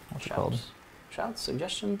 what's it called? Shouts,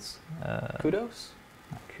 suggestions, kudos?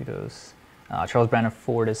 Kudos. Charles Brandon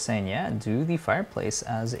Ford is saying, yeah, do the fireplace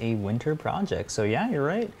as a winter project. So yeah, you're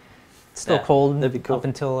right. It's still cold up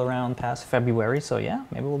until around past February. So yeah,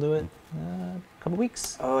 maybe we'll do it a couple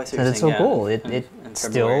weeks. Oh, I see. It's so cool. It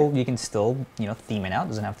still, you can still, you know, theme it out. It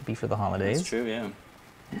doesn't have to be for the holidays. That's true, yeah.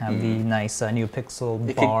 Have the nice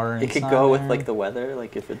NeoPixel bar. It could go with like the weather,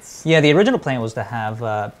 like if it's. Yeah, the original plan was to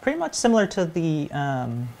have pretty much similar to the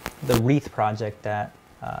Wreath project that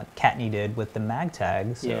Kattni did with the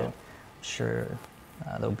MagTag. So I'm sure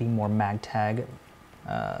there'll be more MagTag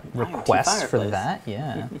requests for that.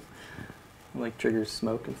 Yeah. Like triggers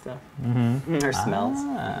smoke and stuff. Or smells.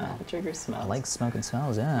 It triggers smells. I like smoke and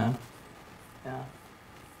smells. Yeah. Yeah.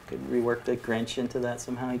 Could rework the Grinch into that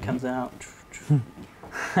somehow. He comes out.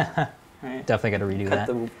 Right. Definitely got to redo that. Cut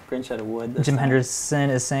the Grinch out of wood. Jim Henderson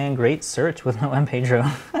is saying, great search with no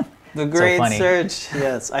MPedro. The great search.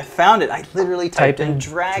 Yes, I found it. I literally typed in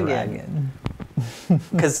dragon.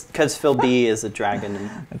 Because Phil B is a dragon.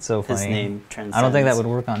 And it's so funny. His name transcends. I don't think that would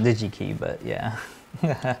work on DigiKey, but yeah.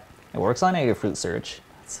 It works on Agafruit search.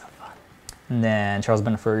 That's so fun. And then Charles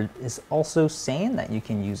Benford is also saying that you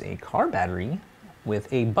can use a car battery with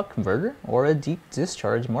a buck converter or a deep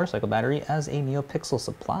discharge motorcycle battery as a NeoPixel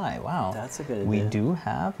supply. Wow. That's a good idea. We do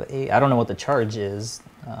have I don't know what the charge is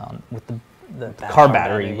with the car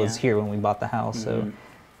battery was here when we bought the house, so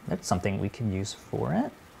that's something we can use for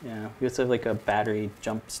it. Yeah, we also have like a battery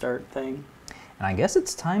jump start thing. And I guess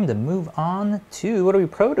it's time to move on to what are we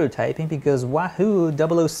prototyping, because Wahoo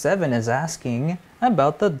 007 is asking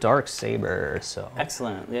about the Darksaber. So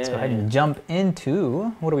excellent. Yeah. Let's go ahead and jump into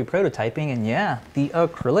what are we prototyping, and yeah, the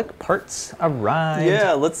acrylic parts arrived.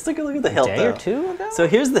 Yeah, let's take a look at the hilt. A day or two ago. So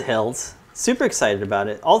here's the hilt. Super excited about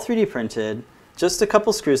it. All 3D printed. Just a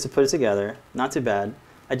couple screws to put it together. Not too bad.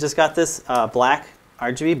 I just got this black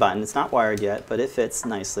RGB button. It's not wired yet, but it fits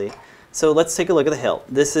nicely. So let's take a look at the hilt.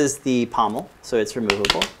 This is the pommel, so it's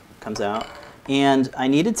removable. Comes out. And I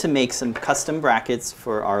needed to make some custom brackets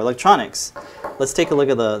for our electronics. Let's take a look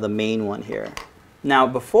at the main one here. Now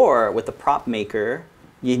before, with the prop maker,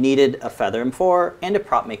 you needed a feather M4 and a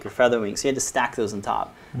prop maker feather wing, so you had to stack those on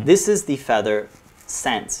top. This is the feather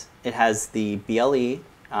Scent. It has the BLE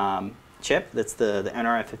chip. That's the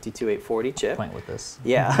NRF 52840 chip. Point with this.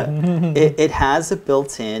 Yeah. it has a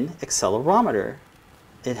built-in accelerometer.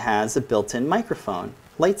 It has a built-in microphone,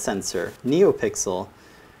 light sensor, NeoPixel,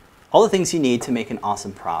 all the things you need to make an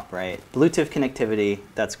awesome prop, right? Bluetooth connectivity,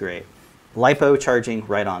 that's great. LiPo charging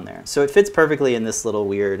right on there. So it fits perfectly in this little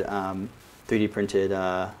weird 3D printed,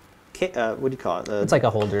 what do you call it? It's like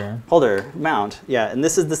a holder. Holder mount, yeah. And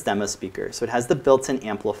this is the Stemma speaker. So it has the built-in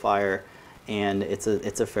amplifier, and it's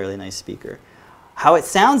a fairly nice speaker. How it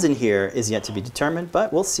sounds in here is yet to be determined,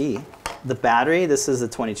 but we'll see. The battery, this is a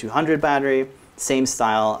 2200 battery. Same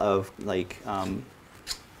style of like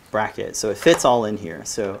bracket, so it fits all in here.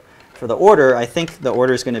 So for the order, I think the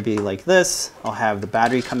order is going to be like this. I'll have the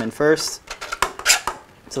battery come in first,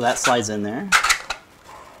 so that slides in there,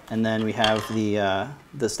 and then we have the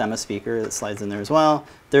Stemma speaker that slides in there as well.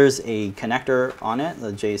 There's a connector on it,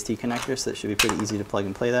 the JST connector, so it should be pretty easy to plug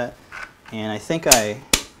and play that. And I think I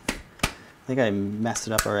messed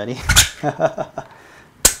it up already.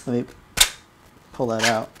 Let me pull that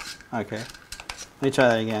out. Okay. Let me try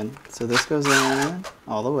that again. So this goes in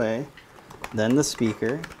all the way, then the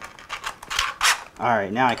speaker. All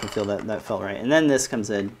right, now I can feel that felt right. And then this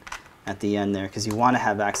comes in at the end there, because you want to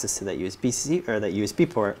have access to that USB-C or that USB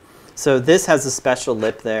port. So this has a special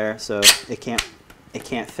lip there, so it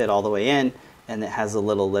can't fit all the way in, and it has a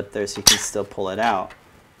little lip there, so you can still pull it out.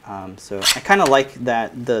 So I kind of like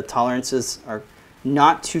that the tolerances are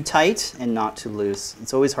not too tight and not too loose.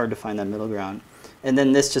 It's always hard to find that middle ground. And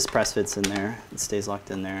then this just press fits in there. It stays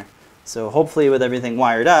locked in there. So hopefully with everything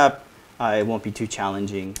wired up, it won't be too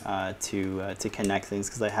challenging to connect things,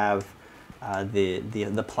 because I have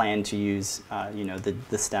the plan to use the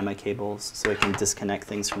Stemma cables, so I can disconnect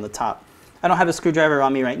things from the top. I don't have a screwdriver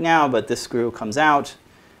on me right now, but this screw comes out,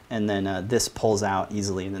 and then this pulls out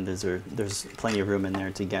easily, and then there's plenty of room in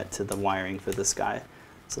there to get to the wiring for this guy.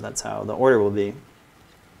 So that's how the order will be.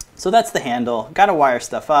 So that's the handle. Got to wire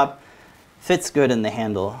stuff up. Fits good in the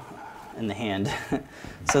handle, in the hand.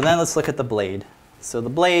 So then let's look at the blade. So the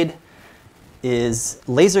blade is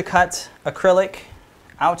laser cut acrylic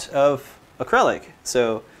out of acrylic.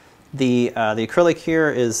 So the acrylic here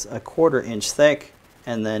is a 1/4 inch thick,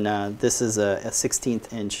 and then this is a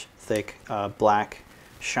 1/16 inch thick black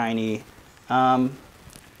shiny, what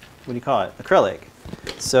do you call it? Acrylic.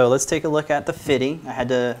 So let's take a look at the fitting. I had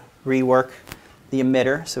to rework the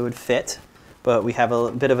emitter so it would fit, but we have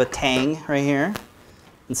a bit of a tang right here.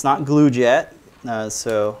 It's not glued yet,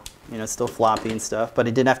 so you know, it's still floppy and stuff, but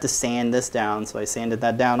I did have to sand this down, so I sanded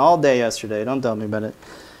that down all day yesterday. Don't tell me about it.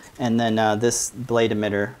 And then this blade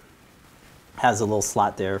emitter has a little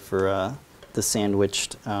slot there for the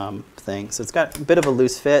sandwiched thing. So it's got a bit of a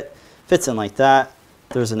loose fit, fits in like that.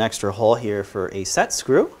 There's an extra hole here for a set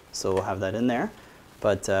screw, so we'll have that in there.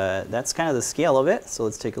 But that's kind of the scale of it. So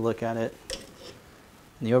let's take a look at it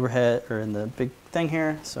in the overhead, or in the big thing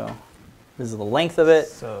here. So this is the length of it,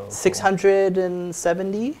 so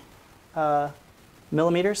 670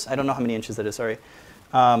 millimeters. I don't know how many inches that is, sorry.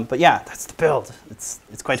 But yeah, that's the build. It's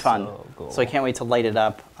quite fun. So cool. So I can't wait to light it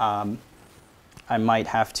up. I might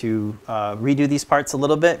have to redo these parts a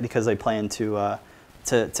little bit because I plan to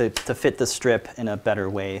fit the strip in a better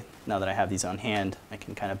way. Now that I have these on hand, I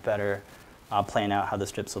can kind of better plan out how the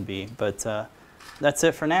strips will be. But that's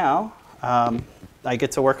it for now. I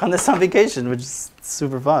get to work on this on vacation, which is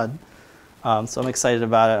super fun. So I'm excited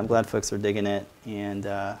about it. I'm glad folks are digging it. And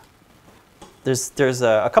there's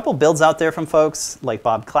a couple builds out there from folks, like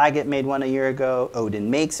Bob Claggett made one a year ago.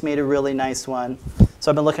 Odin Makes made a really nice one.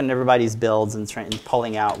 So I've been looking at everybody's builds and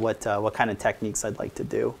pulling out what kind of techniques I'd like to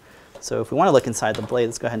do. So if we want to look inside the blade,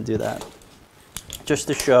 let's go ahead and do that. Just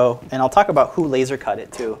to show, and I'll talk about who laser cut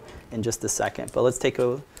it too in just a second. But let's take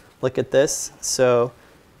a look at this. So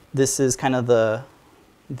this is kind of the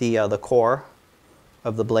core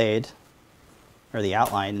of the blade, or the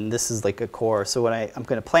outline, and this is like a core. So what I'm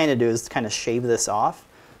going to plan to do is kind of shave this off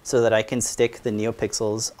so that I can stick the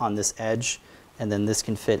NeoPixels on this edge, and then this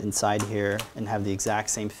can fit inside here and have the exact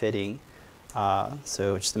same fitting.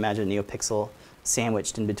 So just imagine a NeoPixel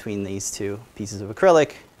sandwiched in between these two pieces of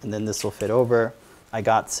acrylic, and then this will fit over. I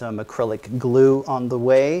got some acrylic glue on the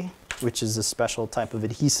way, which is a special type of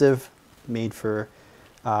adhesive made for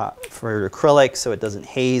acrylic so it doesn't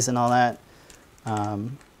haze and all that.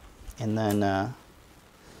 And then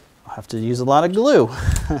I'll have to use a lot of glue,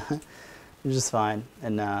 which is fine.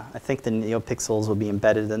 And I think the NeoPixels will be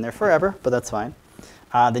embedded in there forever, but that's fine.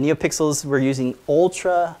 The NeoPixels, we're using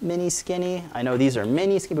Ultra Mini Skinny. I know these are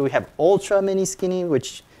Mini Skinny, but we have Ultra Mini Skinny,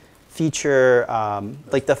 which feature,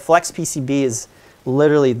 like the Flex PCB is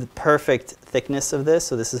literally the perfect thickness of this.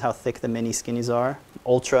 So this is how thick the Mini Skinnies are,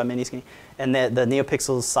 Ultra Mini Skinny. And the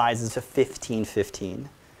NeoPixels size is a 1515.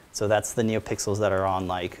 So that's the NeoPixels that are on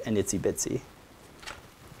like an Itsy Bitsy.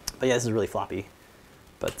 But yeah, this is really floppy.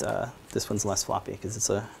 But this one's less floppy because it's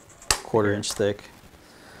a 1/4 inch thick.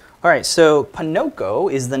 All right, so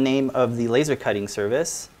Panoco is the name of the laser cutting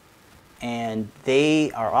service. And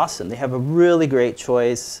they are awesome. They have a really great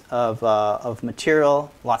choice of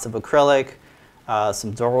material, lots of acrylic,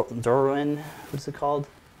 some Durin, what's it called?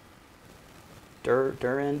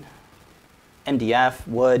 Durin? MDF,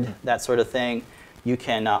 wood, that sort of thing. You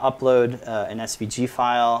can upload an SVG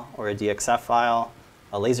file or a DXF file,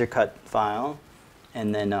 a laser cut file,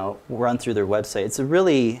 and then run through their website. It's a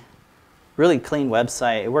really clean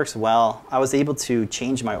website. It works well. I was able to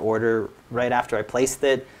change my order right after I placed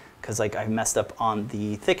it because like I messed up on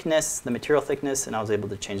the thickness, the material thickness, and I was able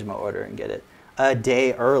to change my order and get it a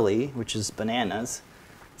day early, which is bananas.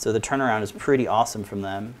 So the turnaround is pretty awesome from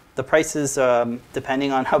them. The prices,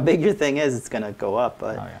 depending on how big your thing is, it's gonna go up.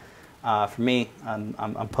 But oh, yeah. For me,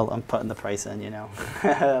 I'm putting the price in, you know,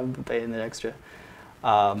 I'm paying the extra.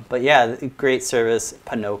 But yeah, great service,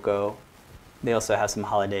 Panoco. They also have some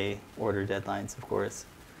holiday order deadlines, of course,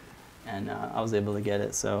 and I was able to get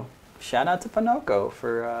it. So shout out to Panoco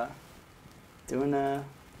for doing a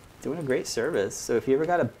great service. So if you ever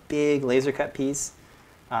got a big laser cut piece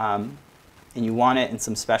and you want it in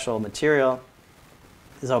some special material,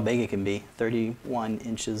 this is how big it can be: 31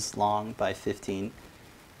 inches long by 15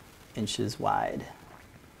 inches wide.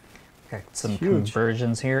 Okay, some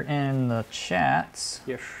conversions here in the chats.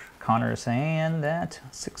 Yes. Connor is saying that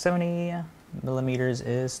 670 millimeters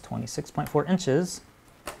is 26.4 inches.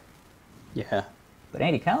 Yeah. But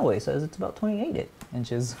Andy Calloway says it's about 28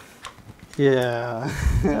 inches. Yeah.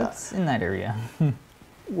 That's in that area.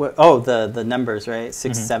 Oh, the numbers, right?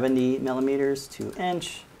 670 millimeters to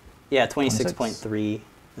inch. Yeah, 26.3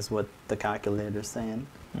 is what the calculator's saying.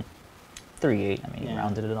 38, I mean, Yeah,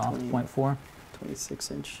 rounded it off, 0.4.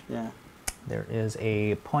 26 inch. Yeah. There is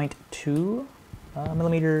a 0.2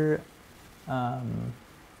 millimeter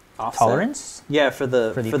tolerance. Yeah, for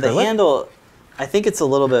the handle, I think it's a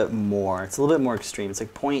little bit more. It's a little bit more extreme. It's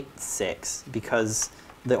like 0.6 because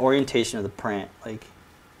the orientation of the print, like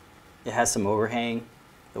it has some overhang.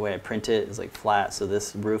 The way I print it is like flat, so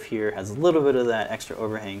this roof here has a little bit of that extra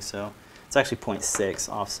overhang. So it's actually 0.6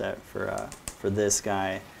 offset for this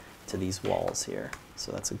guy to these walls here.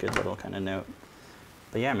 So that's a good little kind of note.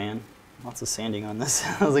 But yeah, man, lots of sanding on this.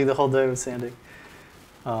 I was like the whole day was sanding.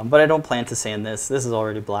 But I don't plan to sand this. This is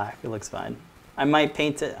already black. It looks fine. I might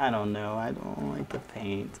paint it. I don't know. I don't like the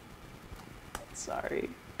paint. Sorry.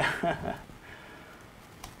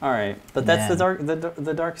 All right, but that's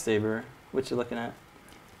the dark saber. What you looking at?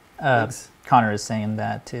 Connor is saying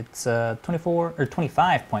that it's 24 or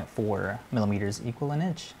 25.4 millimeters equal an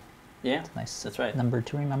inch. Yeah, nice. That's right. Number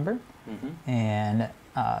to remember. And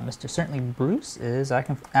Mr. Certainly Bruce is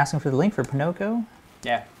asking for the link for Pinocchio.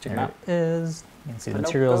 Yeah, check them out. It is. You can see the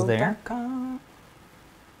materials there.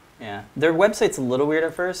 Yeah, their website's a little weird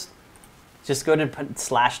at first. Just go to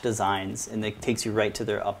 /designs and it takes you right to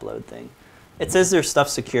their upload thing. It says their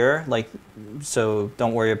stuff's secure, like, so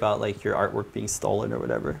don't worry about like your artwork being stolen or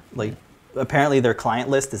whatever. Like, apparently their client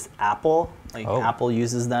list is Apple. Like Apple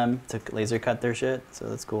uses them to laser cut their shit, so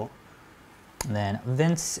that's cool. And then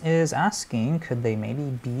Vince is asking, could they maybe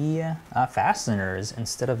be fasteners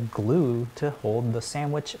instead of glue to hold the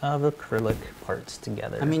sandwich of acrylic parts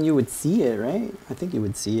together? I mean, you would see it, right? I think you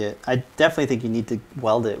would see it. I definitely think you need to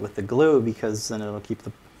weld it with the glue because then it'll keep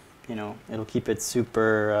the, it'll keep it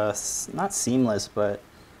super, not seamless, but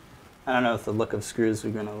I don't know if the look of screws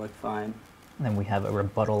are gonna look fine. And then we have a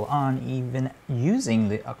rebuttal on even using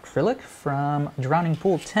the acrylic from Drowning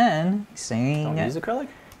Pool 10, saying... Don't use acrylic?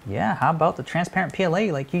 Yeah, how about the transparent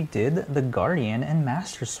PLA like you did the Guardian and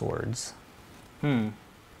Master Swords?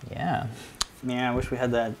 Yeah. Yeah, I wish we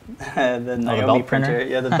had that the Naomi printer.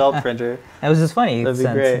 Yeah, the belt printer. That was just funny That'd since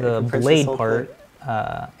be great. The blade part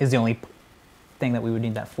is the only thing that we would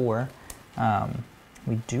need that for.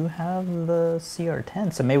 We do have the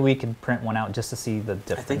CR10, so maybe we could print one out just to see the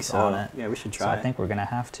difference I think so. on it. Yeah, we should try it. I think we're going to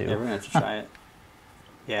have to. Yeah, we're going to have to try it.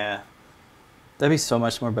 Yeah. That'd be so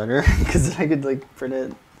much more better because I could like print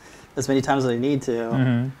it as many times as I need to.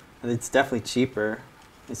 And it's definitely cheaper.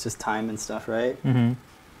 It's just time and stuff, right?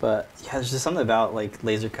 But yeah, there's just something about like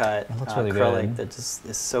laser cut really acrylic good. that just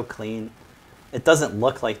is so clean. It doesn't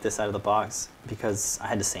look like this out of the box because I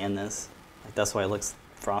had to sand this. Like that's why it looks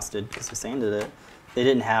frosted because I sanded it. They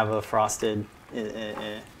didn't have a frosted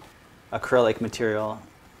acrylic material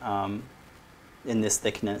in this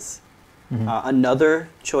thickness. Another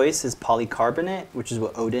choice is polycarbonate, which is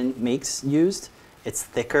what Odin used. It's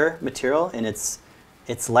thicker material and it's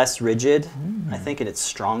less rigid, I think, and it's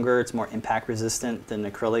stronger. It's more impact resistant than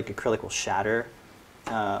acrylic. Acrylic will shatter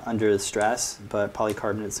under the stress, but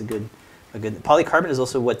polycarbonate's a good. Polycarbonate is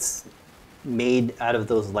also what's made out of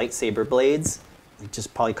those lightsaber blades. Like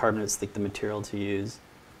just polycarbonate's like the material to use.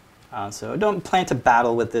 So don't plan to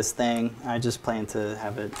battle with this thing. I just plan to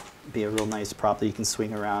have it be a real nice prop that you can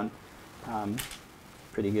swing around.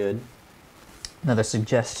 Pretty good. Another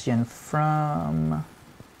suggestion from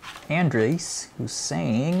Andres, who's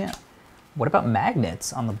saying, what about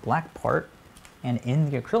magnets on the black part and in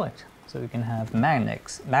the acrylic? So we can have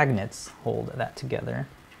magnets hold that together.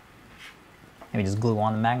 Maybe just glue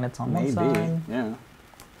on the magnets on one side. Yeah.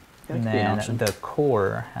 And then the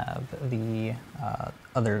core have the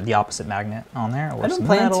the opposite magnet on there. Or I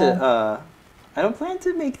don't plan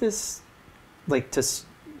to make this like to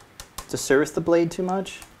service the blade too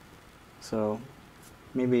much. So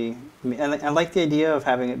maybe I like the idea of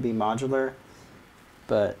having it be modular,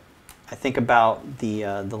 but I think about the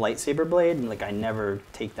lightsaber blade and like I never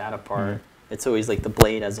take that apart. It's always like the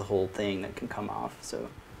blade as a whole thing that can come off. So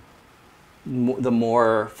the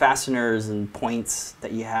more fasteners and points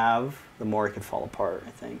that you have, the more it can fall apart,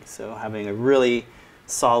 I think. So having a really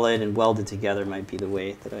solid and welded together might be the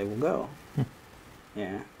way that I will go.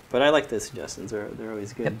 Yeah. But I like the suggestions. They're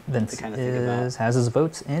always good to kind of think about. Has his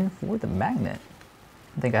votes in for the magnet.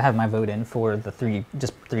 I think I have my vote in for the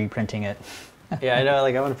 3D printing it. Yeah, I know.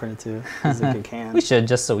 Like I want to print it too, because if you can. We should,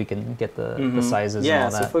 just so we can get the sizes and all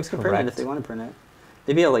that. Yeah, so folks can print it if they want to print it.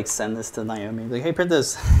 Maybe I'll like send this to Naomi. Like, hey, print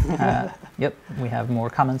this. Yep, we have more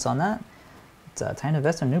comments on that. It's time to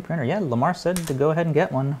invest in a new printer. Yeah, Lamar said to go ahead and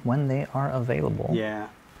get one when they are available. Yeah,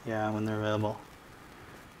 when they're available.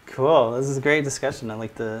 Cool. This is a great discussion. I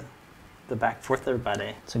like the back and forth,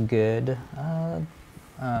 everybody. It's a good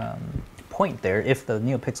point there. If the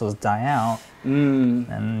NeoPixels die out,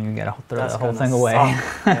 then you gotta throw the whole thing away.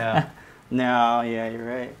 Yeah. No, yeah, you're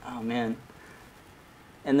right. Oh man.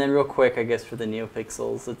 And then real quick, I guess for the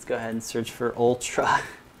NeoPixels, let's go ahead and search for Ultra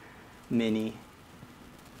Mini.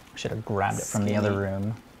 Should have grabbed it from the other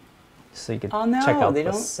room so you could oh, no, check out they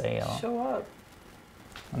the don't sale. Show up.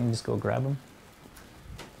 Let me just go grab them.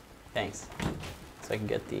 Thanks. So I can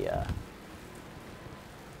get the.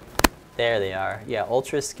 There they are. Yeah,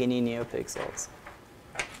 ultra skinny NeoPixels.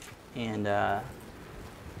 And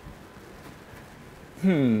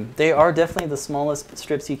they are definitely the smallest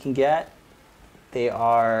strips you can get. They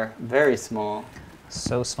are very small.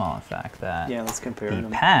 So small, in fact, that let's compare the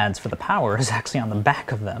them. pads for the power is actually on the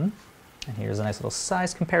back of them. And here's a nice little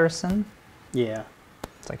size comparison. Yeah.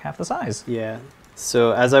 It's like half the size. Yeah.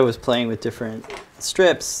 So as I was playing with different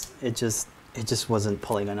strips, it just wasn't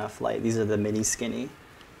pulling enough light. These are the mini skinny.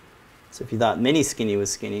 So if you thought mini skinny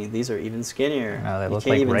was skinny, these are even skinnier. No, they look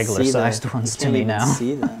like regular sized ones to me now. You can't even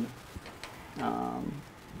see them.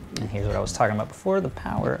 And here's what I was talking about before, the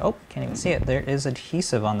power. Oh, can't even see it. There is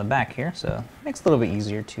adhesive on the back here, so it makes it a little bit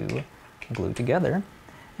easier to glue together.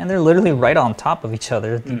 And they're literally right on top of each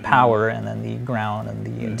other, the power and then the ground and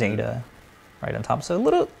the data right on top. So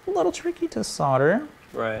a little tricky to solder.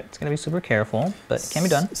 Right. It's going to be super careful, but it can be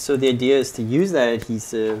done. So the idea is to use that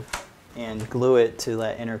adhesive and glue it to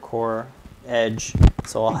that inner core edge.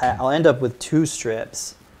 So I'll end up with 2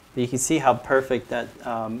 strips. But you can see how perfect that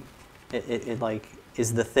it like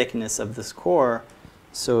is the thickness of this core.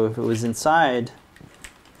 So if it was inside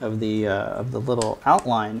of the little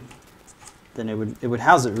outline, then it would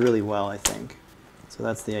house it really well, I think. So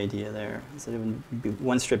that's the idea there. So it would be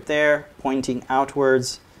 1 strip there pointing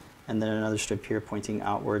outwards, and then another strip here pointing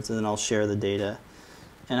outwards, and then I'll share the data.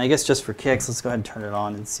 And I guess just for kicks, let's go ahead and turn it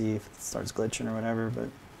on and see if it starts glitching or whatever, but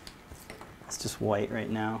it's just white right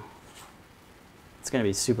now. It's going to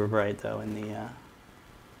be super bright though in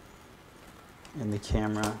the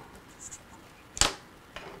camera.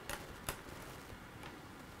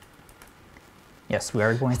 Yes, we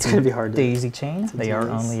are going it's to be hard daisy chain. They are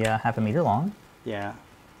only half a meter long. Yeah,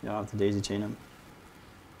 you'll have to daisy chain them.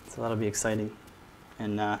 So that'll be exciting.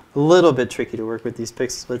 And a little bit tricky to work with these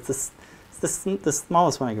pixels, but it's the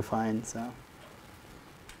smallest one I could find, so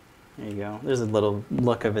there you go. There's a little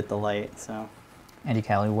look of it, the light. So Andy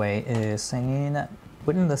Calloway is saying,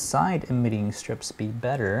 wouldn't the side emitting strips be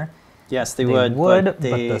better? Yes, they would, but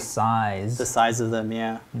the size. The size of them,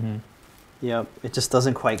 yeah. Yep, it just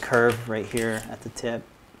doesn't quite curve right here at the tip,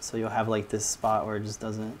 so you'll have like this spot where it just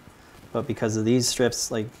doesn't. But because of these strips,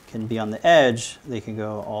 like can be on the edge, they can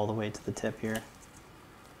go all the way to the tip here,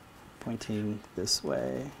 pointing this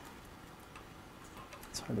way.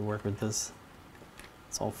 It's hard to work with this.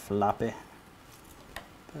 It's all floppy,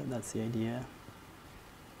 but that's the idea.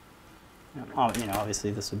 You know, obviously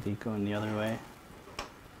this would be going the other way,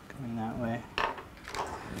 going that way.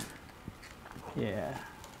 Yeah.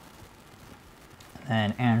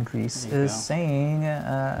 And Andres is saying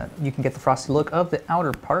you can get the frosty look of the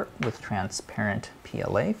outer part with transparent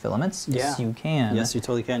PLA filaments. Yeah. Yes, you can. Yes, you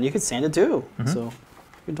totally can. You could sand it too, so you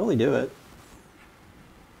can totally do it.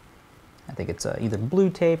 I think it's either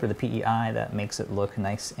blue tape or the PEI that makes it look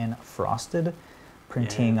nice and frosted.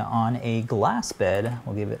 Printing on a glass bed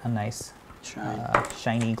will give it a nice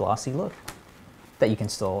shiny, glossy look that you can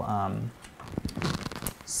still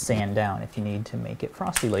sand down if you need to make it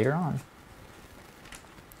frosty later on.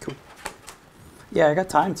 Cool. Yeah, I got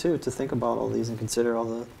time too to think about all these and consider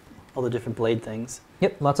all the different blade things.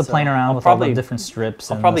 Yep, lots of playing around with all the different strips.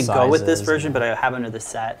 I'll probably go with this version, but I have another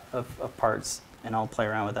set of parts, and I'll play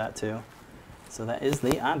around with that too. So that is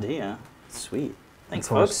the idea. Sweet. Thanks,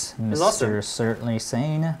 folks. Mr. Awesome. Certainly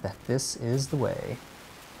saying that this is the way.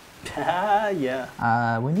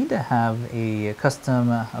 Yeah. We need to have a custom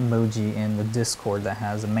emoji in the Discord that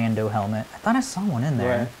has a Mando helmet. I thought I saw one in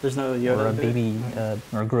there. Right. There's no Yoda. Or a baby,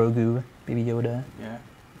 or a Grogu, baby Yoda. Yeah.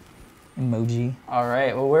 Emoji. All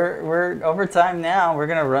right. Well, we're over time now. We're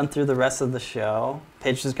gonna run through the rest of the show.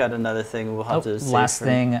 Paige just got another thing we'll have to say. Last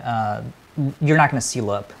thing, you're not gonna seal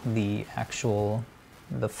up the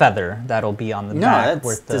feather that'll be on the back. No,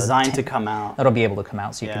 that's designed to come out. That'll be able to come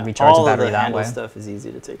out, so you can recharge the battery that way. All of the handle stuff is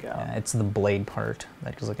easy to take out. Yeah, it's the blade part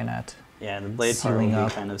that you're looking at. Yeah, the blade part will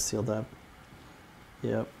be kind of sealed up.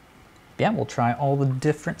 Yep. Yeah, we'll try all the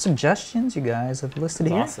different suggestions you guys have listed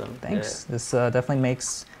here. Awesome. Thanks. Yeah. This definitely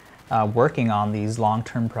makes working on these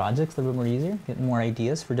long-term projects a little bit more easier, getting more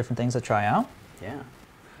ideas for different things to try out. Yeah.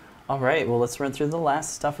 All right, well, let's run through the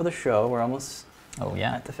last stuff of the show. We're almost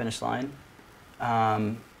at the finish line.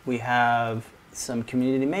 We have some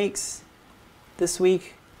community makes this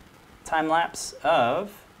week. Time lapse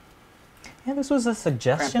of. Yeah, this was a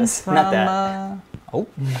suggestion Krampus. from. Not that.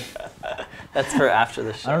 That's for after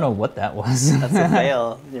the show. I don't know what that was. That's a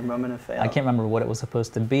fail. Your moment of fail. I can't remember what it was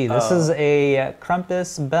supposed to be. This is a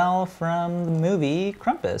Krampus bell from the movie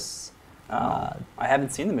Krampus. Oh, I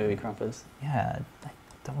haven't seen the movie Krampus. Yeah, I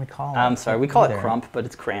don't recall. I'm sorry, we call it Crump, but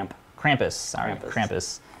it's Cramp. Krampus, sorry,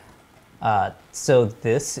 Krampus. So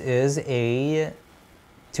this is a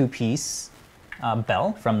two-piece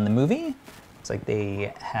bell from the movie. It's like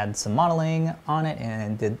they had some modeling on it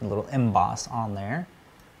and did a little emboss on there.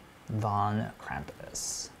 Von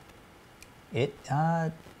Krampus. It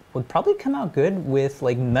would probably come out good with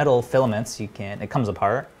like metal filaments. It comes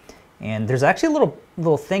apart. And there's actually a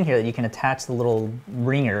little thing here that you can attach the little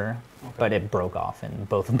ringer, but it broke off in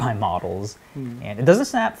both of my models. And it doesn't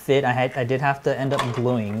snap fit. I did have to end up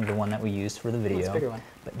gluing the one that we used for the video. That's a bigger one.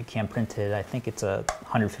 But you can print it. I think it's a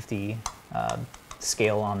 150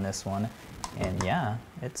 scale on this one. And yeah,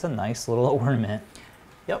 it's a nice little ornament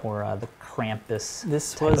for the Krampus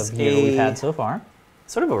type of year we've had so far.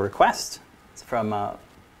 Sort of a request. It's from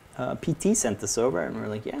PT sent this over, and we're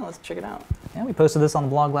like, yeah, let's check it out. Yeah, we posted this on the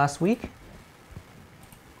blog last week.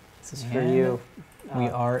 This is for you. We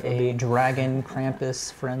are a Dragon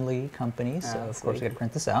Krampus friendly company, so of course we got to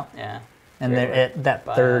print this out. Yeah. And there, that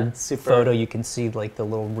third photo, you can see like the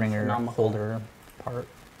little ringer holder part.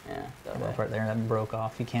 Yeah, that part there that broke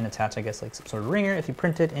off. You can attach, I guess, like some sort of ringer if you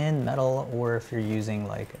print it in metal, or if you're using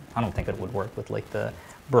like, I don't think it would work with like the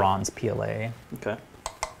bronze PLA. Okay.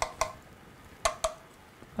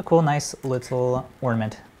 A cool, nice little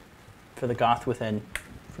ornament. For the goth within.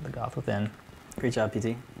 For the goth within. Great job,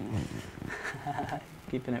 PT.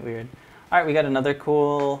 Keeping it weird. All right, we got another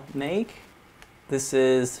cool make. This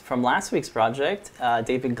is from last week's project.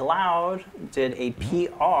 David Glaude did a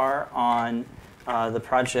PR on the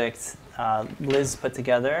project Liz put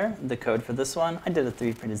together, the code for this one. I did a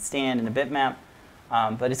 3D printed stand and a bitmap,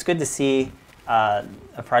 but it's good to see a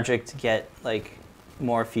project get like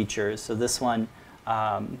more features. So this one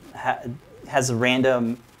has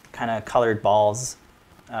random kind of colored balls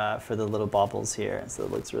for the little baubles here, so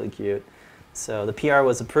it looks really cute. So the PR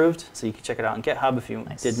was approved, so you can check it out on GitHub if you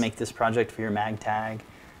did make this project for your mag tag.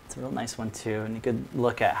 It's a real nice one too, and a good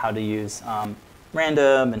look at how to use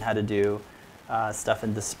random and how to do stuff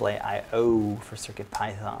in display I/O for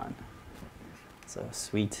CircuitPython. So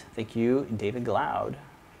sweet. Thank you, David Glaude,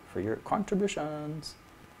 for your contributions.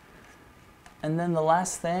 And then the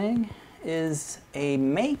last thing is a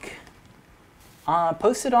make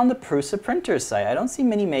posted on the Prusa Printers site. I don't see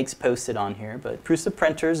many makes posted on here, but Prusa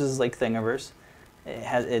Printers is like Thingiverse. It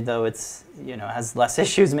has, though it's, has less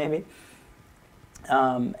issues maybe.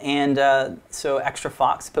 So Extra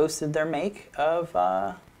Fox posted their make of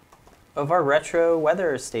our retro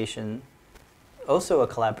weather station, also a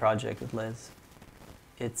collab project with Liz.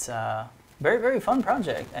 It's a very, very fun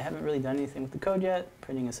project. I haven't really done anything with the code yet.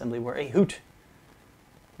 Printing assembly work, a hoot.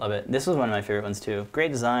 Love it. This was one of my favorite ones too.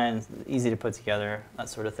 Great design, easy to put together, that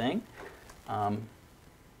sort of thing.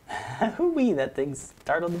 Hoo-wee, that thing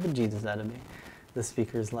startled the bejesus out of me. The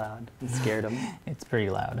speaker is loud. It scared him. It's pretty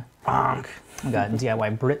loud. Bonk. We got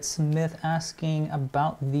DIY Brit Smith asking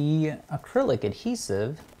about the acrylic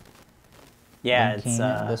adhesive. Yeah, it's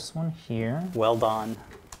this one here. Weldon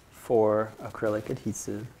for acrylic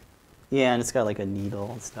adhesive. Yeah, and it's got like a needle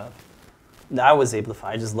and stuff. I was able to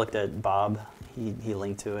find. I just looked at Bob. He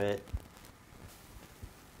linked to it.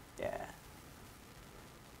 Yeah.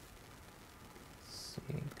 Let's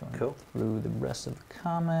see, going through the rest of the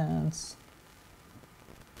comments.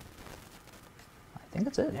 I think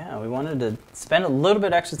that's it. Yeah, we wanted to spend a little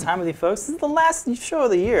bit extra time with you folks. This is the last show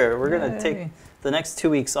of the year. We're going to take the next 2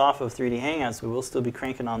 weeks off of 3D Hangouts. We will still be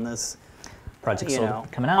cranking on this project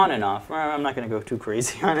coming out. On and off. I'm not going to go too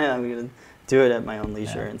crazy on it. I'm going to do it at my own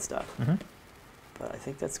leisure and stuff. But I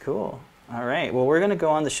think that's cool. All right, well, we're going to go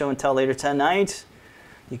on the show and tell later tonight.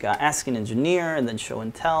 You got Ask an Engineer and then show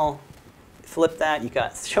and tell. Flip that, you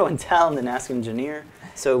got show and tell and then Ask an Engineer.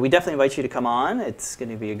 So we definitely invite you to come on. It's going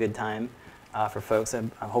to be a good time for folks. I'm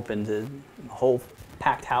hoping to whole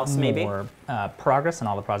packed house maybe. More progress on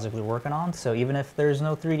all the projects we're working on. So even if there's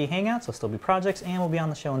no 3D Hangouts, there'll still be projects and we'll be on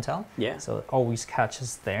the show and tell. Yeah. So always catch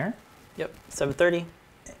us there. Yep, 7:30.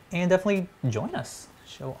 And definitely join us.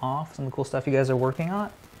 Show off some of the cool stuff you guys are working on.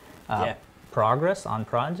 Progress on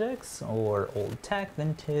projects or old tech,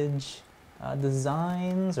 vintage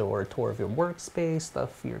designs, or a tour of your workspace,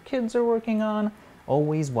 stuff your kids are working on.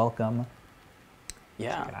 Always welcome.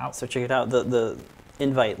 Yeah, check it out. So check it out. The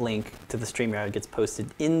invite link to the StreamYard gets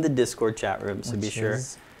posted in the Discord chat room, so be sure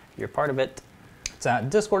you're part of it. It's at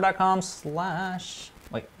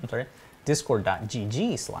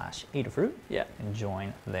discord.gg/Adafruit. Yeah. And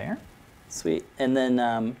join there. Sweet. And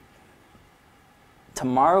then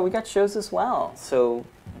tomorrow we got shows as well. So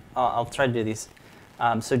I'll try to do these.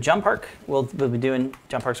 So Jump Park, we'll be doing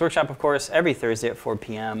Jump Park's workshop, of course, every Thursday at 4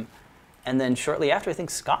 p.m. And then shortly after, I think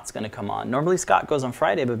Scott's going to come on. Normally Scott goes on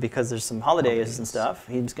Friday, but because there's some holidays and stuff,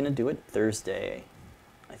 he's going to do it Thursday,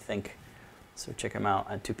 I think. So check him out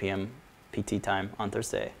at 2 p.m. PT time on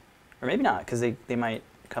Thursday. Or maybe not, because they might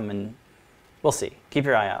come in. We'll see. Keep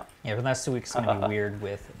your eye out. Yeah, the last 2 weeks is going to be weird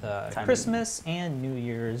with Christmas and New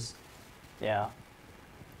Year's. Yeah.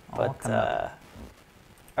 But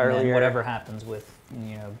earlier, whatever happens with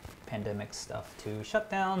pandemic stuff too,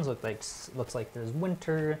 shutdowns. Looks like there's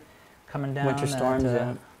winter coming down. Winter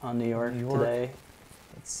storms on New York today.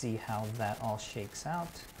 Let's see how that all shakes out.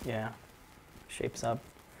 Yeah, shapes up.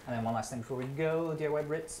 And then one last thing before we go, DIY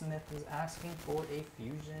Brit Smith is asking for a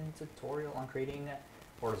Fusion tutorial on creating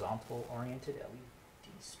horizontal-oriented LED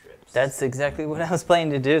strips. That's exactly what I was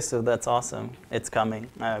planning to do, so that's awesome. It's coming.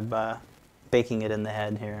 I'm baking it in the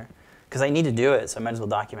head here. Because I need to do it, so I might as well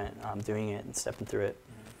document doing it and stepping through it.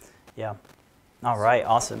 Yeah. All right,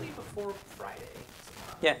 awesome. Before Friday.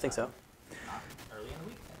 Yeah, I think so. Not early in the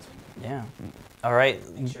week, next week. Yeah. All right.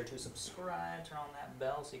 Make sure to subscribe, turn on that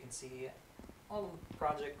bell so you can see all of the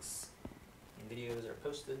projects and videos are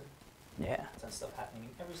posted. Yeah. Tons of stuff happening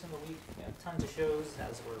every single week. We have tons of shows,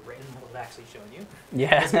 as we're right in the middle of actually showing you.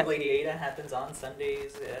 Yeah. Lady Ada happens on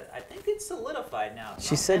Sundays. I think it's solidified now. It's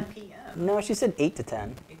she said 10 p.m. No, she said 8 to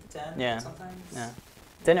 10. 8 to 10. Yeah. Sometimes. Yeah.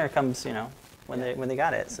 Dinner comes, when they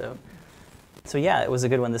got it. So yeah, it was a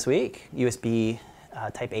good one this week. USB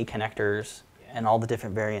Type A connectors and all the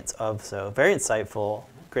different variants of. So very insightful.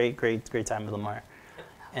 Great time with Lamar.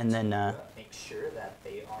 And then make sure that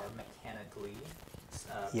they are mechanically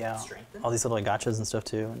strengthened. All these little gotchas and stuff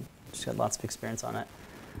too. And just got lots of experience on it.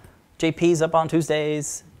 JP's up on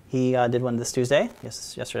Tuesdays. He did one this Tuesday,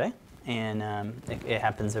 yesterday. And it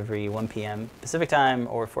happens every 1 p.m. Pacific time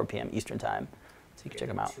or 4 p.m. Eastern time. So you can check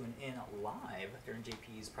them out. Tune in live during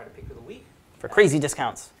JP's Product Pick of the Week. For crazy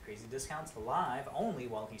discounts. Crazy discounts live only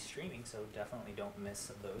while he's streaming, so definitely don't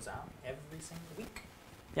miss those out every single week.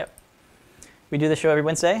 Yep. We do the show every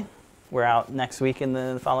Wednesday. We're out next week and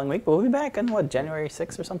the following week, but we'll be back on, January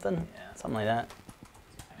 6th or something? Yeah. Something like that.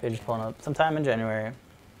 We're just pulling up sometime in January.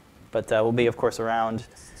 But we'll be, of course, around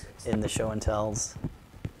in the show and tells.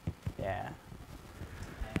 Yeah.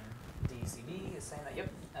 And DCB is saying that,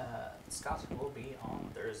 yep, Scott will be on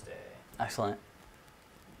Thursday. Excellent.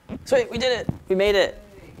 Sweet, we did it. We made it.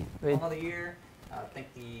 Another year. I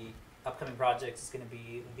think the upcoming project is going to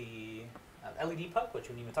be the LED puck, which we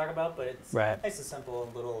didn't even talk about, but it's nice and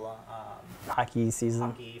simple little hockey season.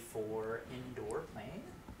 Hockey for indoor playing.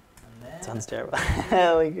 And then sounds terrible.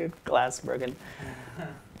 Like glass broken.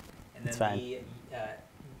 And then the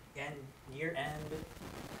year-end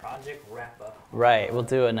project wrap-up. Right, we'll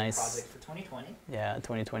do a nice project for 2020. Yeah,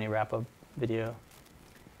 2020 wrap-up video.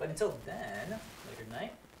 But until then, later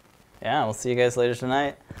tonight. Yeah, we'll see you guys later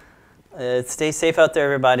tonight. Stay safe out there,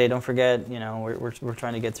 everybody. Don't forget, we're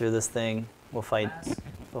trying to get through this thing. We'll fight.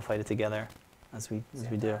 We'll fight it together as we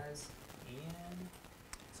do. And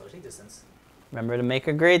social distance. Remember to make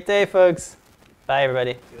a great day, folks. Bye,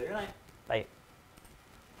 everybody. See you later tonight.